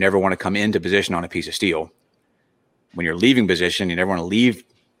position, you never want to come into position on a piece of steel. When you're leaving position, you never want to leave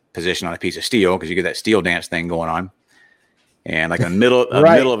position on a piece of steel because you get that steel dance thing going on. And like in the middle,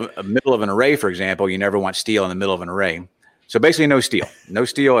 middle of an array, for example, you never want steel in the middle of an array. So basically, no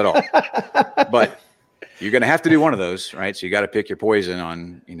steel at all. But you're going to have to do one of those, right? So you got to pick your poison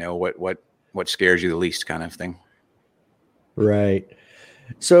on, what scares you the least, kind of thing. Right.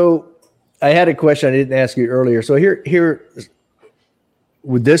 So I had a question I didn't ask you earlier. So here,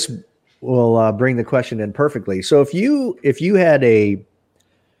 with this, will bring the question in perfectly. So if you had a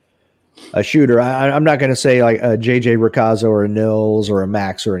shooter, I'm not going to say like a JJ Ricazzo or a Nils or a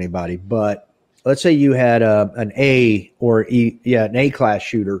Max or anybody, but let's say you had an A or an A class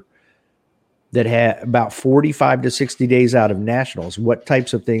shooter that had about 45 to 60 days out of nationals. What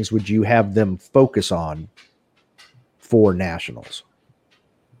types of things would you have them focus on for nationals?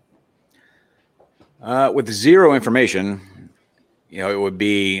 With zero information, it would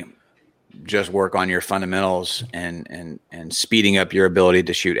be just work on your fundamentals and speeding up your ability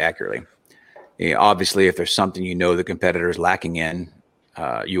to shoot accurately. Obviously, if there's something the competitor is lacking in,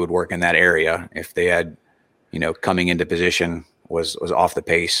 you would work in that area. If they had, coming into position was off the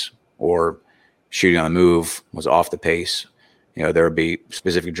pace, or shooting on the move was off the pace, there would be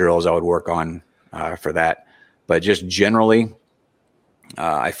specific drills I would work on for that. But just generally,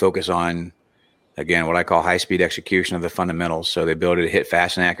 I focus on, again, what I call high-speed execution of the fundamentals. So the ability to hit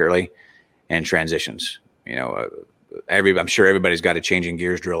fast and accurately, and transitions. I'm sure everybody's got a changing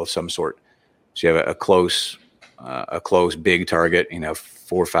gears drill of some sort. So you have a close big target,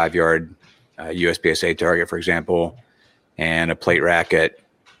 4 or 5 yard USPSA target, for example, and a plate rack at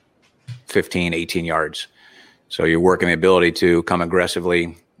 15, 18 yards. So you're working the ability to come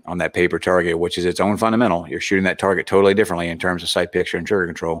aggressively on that paper target, which is its own fundamental. You're shooting that target totally differently in terms of sight picture and trigger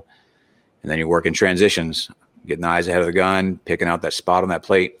control. And then you work in transitions, getting the eyes ahead of the gun, picking out that spot on that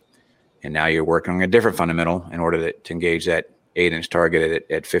plate. And now you're working on a different fundamental in order to engage that 8-inch target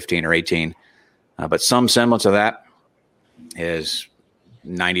at 15 or 18. But some semblance of that is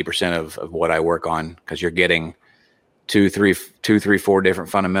 90% of what I work on, because you're getting 2, 3, 4 different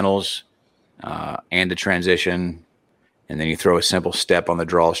fundamentals and a transition. And then you throw a simple step on the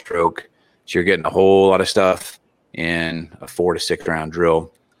draw stroke. So you're getting a whole lot of stuff in a 4 to 6 round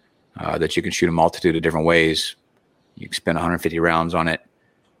drill that you can shoot a multitude of different ways. You can spend 150 rounds on it,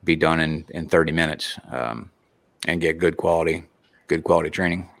 be done in 30 minutes, and get good quality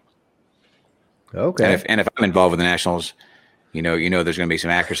training. Okay. And if I'm involved with the nationals, there's going to be some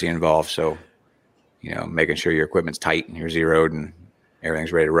accuracy involved. So, making sure your equipment's tight and you're zeroed and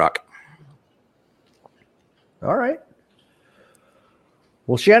everything's ready to rock. All right.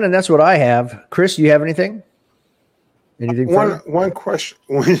 Well, Shannon, that's what I have. Chris, do you have anything? One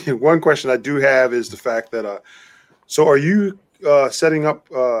question I do have is the fact that so are you setting up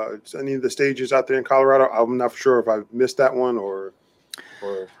any of the stages out there in Colorado? I'm not sure if I missed that one or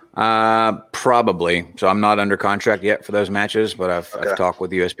probably. So I'm not under contract yet for those matches, but I've talked with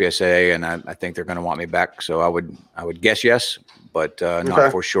the USPSA, and I think they're going to want me back. So I would guess yes, but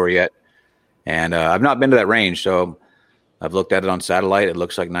not for sure yet. And I've not been to that range, so I've looked at it on satellite. It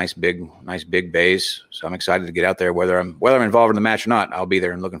looks like nice big bays. So I'm excited to get out there. Whether I'm involved in the match or not, I'll be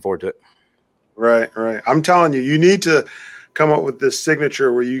there and looking forward to it. Right. I'm telling you, you need to come up with this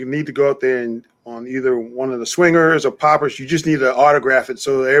signature where you need to go out there and on either one of the swingers or poppers, you just need to autograph it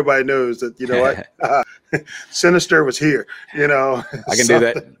so everybody knows that, what, Sinister was here, I can do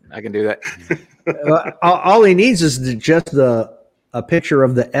that. All he needs is just the a picture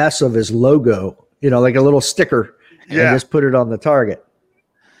of the S of his logo, like a little sticker, and just put it on the target.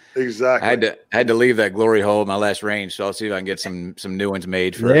 Exactly. I had to leave that glory hole in my last range, so I'll see if I can get some new ones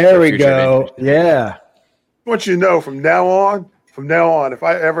made for. There for we go. Adventures. Yeah. I want you to know from now on, if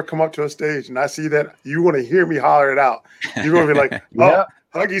I ever come up to a stage and I see that, you want to hear me holler it out. You're going to be like, oh,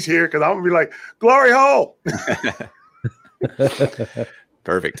 Huggy's here, because I'm going to be like, glory hole.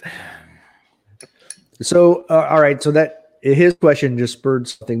 Perfect. So, all right. So that his question just spurred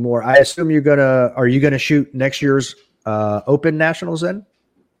something more. I assume are you going to shoot next year's Open Nationals then?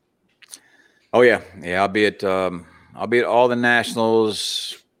 Oh yeah. I'll be at all the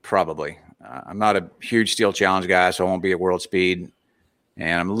nationals probably. I'm not a huge steel challenge guy, so I won't be at World Speed,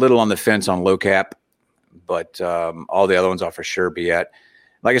 and I'm a little on the fence on low cap, but all the other ones I'll for sure be at.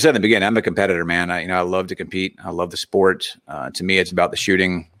 Like I said in the beginning, I'm a competitor, man. I love to compete. I love the sport. To me, it's about the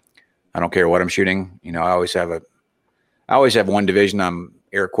shooting. I don't care what I'm shooting. I always have one division I'm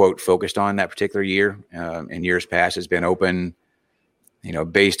air quote focused on that particular year. In years past, it's been open.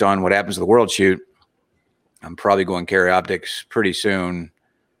 Based on what happens to the world shoot, I'm probably going carry optics pretty soon.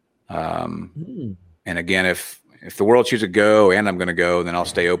 And again, if the world shoots a go and I'm going to go, then I'll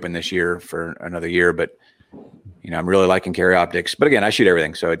stay open this year for another year. But I'm really liking carry optics. But again, I shoot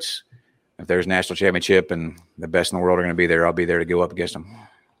everything. So if there's a national championship and the best in the world are going to be there, I'll be there to go up against them.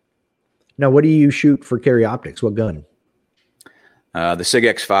 Now, what do you shoot for carry optics? What gun? The SIG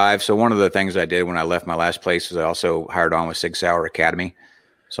X5. So one of the things I did when I left my last place is I also hired on with Sig Sauer Academy.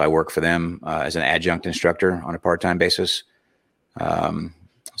 So I work for them as an adjunct instructor on a part-time basis.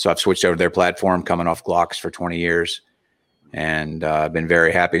 So I've switched over to their platform, coming off Glocks for 20 years, and I've been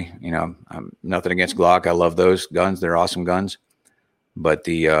very happy. I'm nothing against Glock. I love those guns. They're awesome guns. But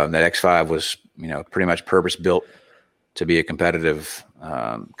that X5 was, pretty much purpose built to be a competitive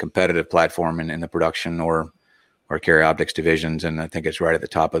platform in the production or carry optics divisions. And I think it's right at the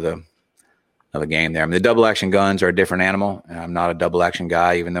top of the game there. I mean, the double action guns are a different animal. And I'm not a double action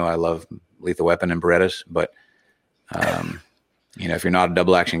guy, even though I love Lethal Weapon and Berettas. But, if you're not a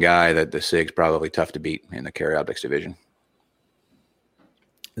double action guy, the SIG's probably tough to beat in the carry optics division.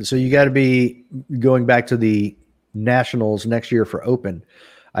 And so you got to be going back to the nationals next year for Open.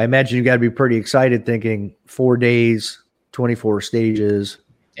 I imagine you got to be pretty excited thinking 4 days, 24 stages.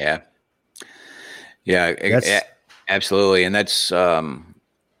 Yeah, absolutely. And that's,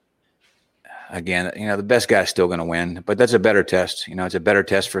 again, the best guy's still going to win, but that's a better test. It's a better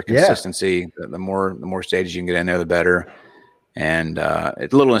test for consistency. Yeah. The more stages you can get in there, the better. And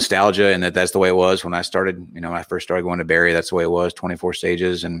it's a little nostalgia in that's the way it was when I started. When I first started going to Barry, that's the way it was, 24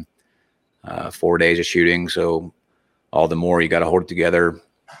 stages and 4 days of shooting. So all the more you got to hold it together,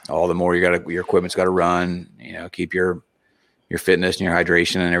 all the more your equipment's got to run, keep your fitness and your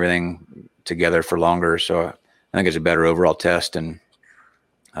hydration and everything together for longer. So I think it's a better overall test, and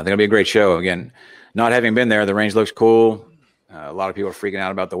I think it'll be a great show. Again, not having been there, the range looks cool. A lot of people are freaking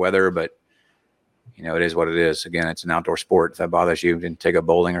out about the weather, but it is what it is. Again, it's an outdoor sport. If that bothers you, then take up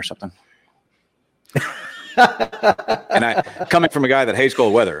bowling or something. And coming from a guy that hates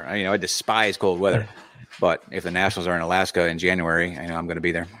cold weather, I despise cold weather. But if the Nationals are in Alaska in January, I'm going to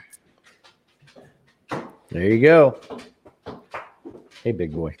be there. There you go. Hey,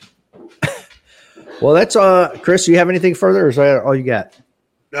 big boy. Well, that's Chris, do you have anything further, or is that all you got?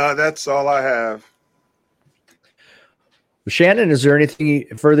 No, that's all I have. Shannon, is there anything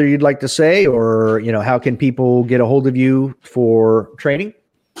further you'd like to say, or how can people get a hold of you for training?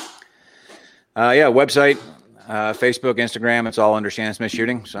 Website, Facebook, Instagram. It's all under Shannon Smith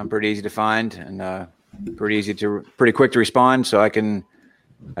Shooting, so I'm pretty easy to find and pretty quick to respond. So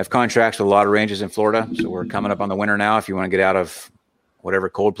I've contracts with a lot of ranges in Florida. So we're coming up on the winter now. If you want to get out of whatever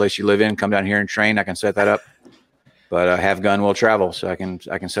cold place you live in, come down here and train. I can set that up. But have gun will travel, so I can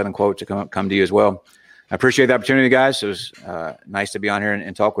set and quote to come to you as well. I appreciate the opportunity, guys. It was nice to be on here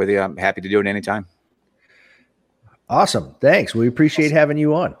and talk with you. I'm happy to do it anytime. Awesome. Thanks. We appreciate having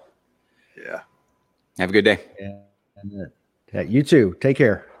you on. Yeah. Have a good day. Yeah. You too. Take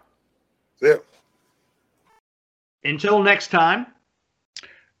care. See ya. Until next time.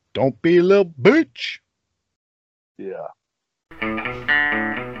 Don't be a little bitch. Yeah.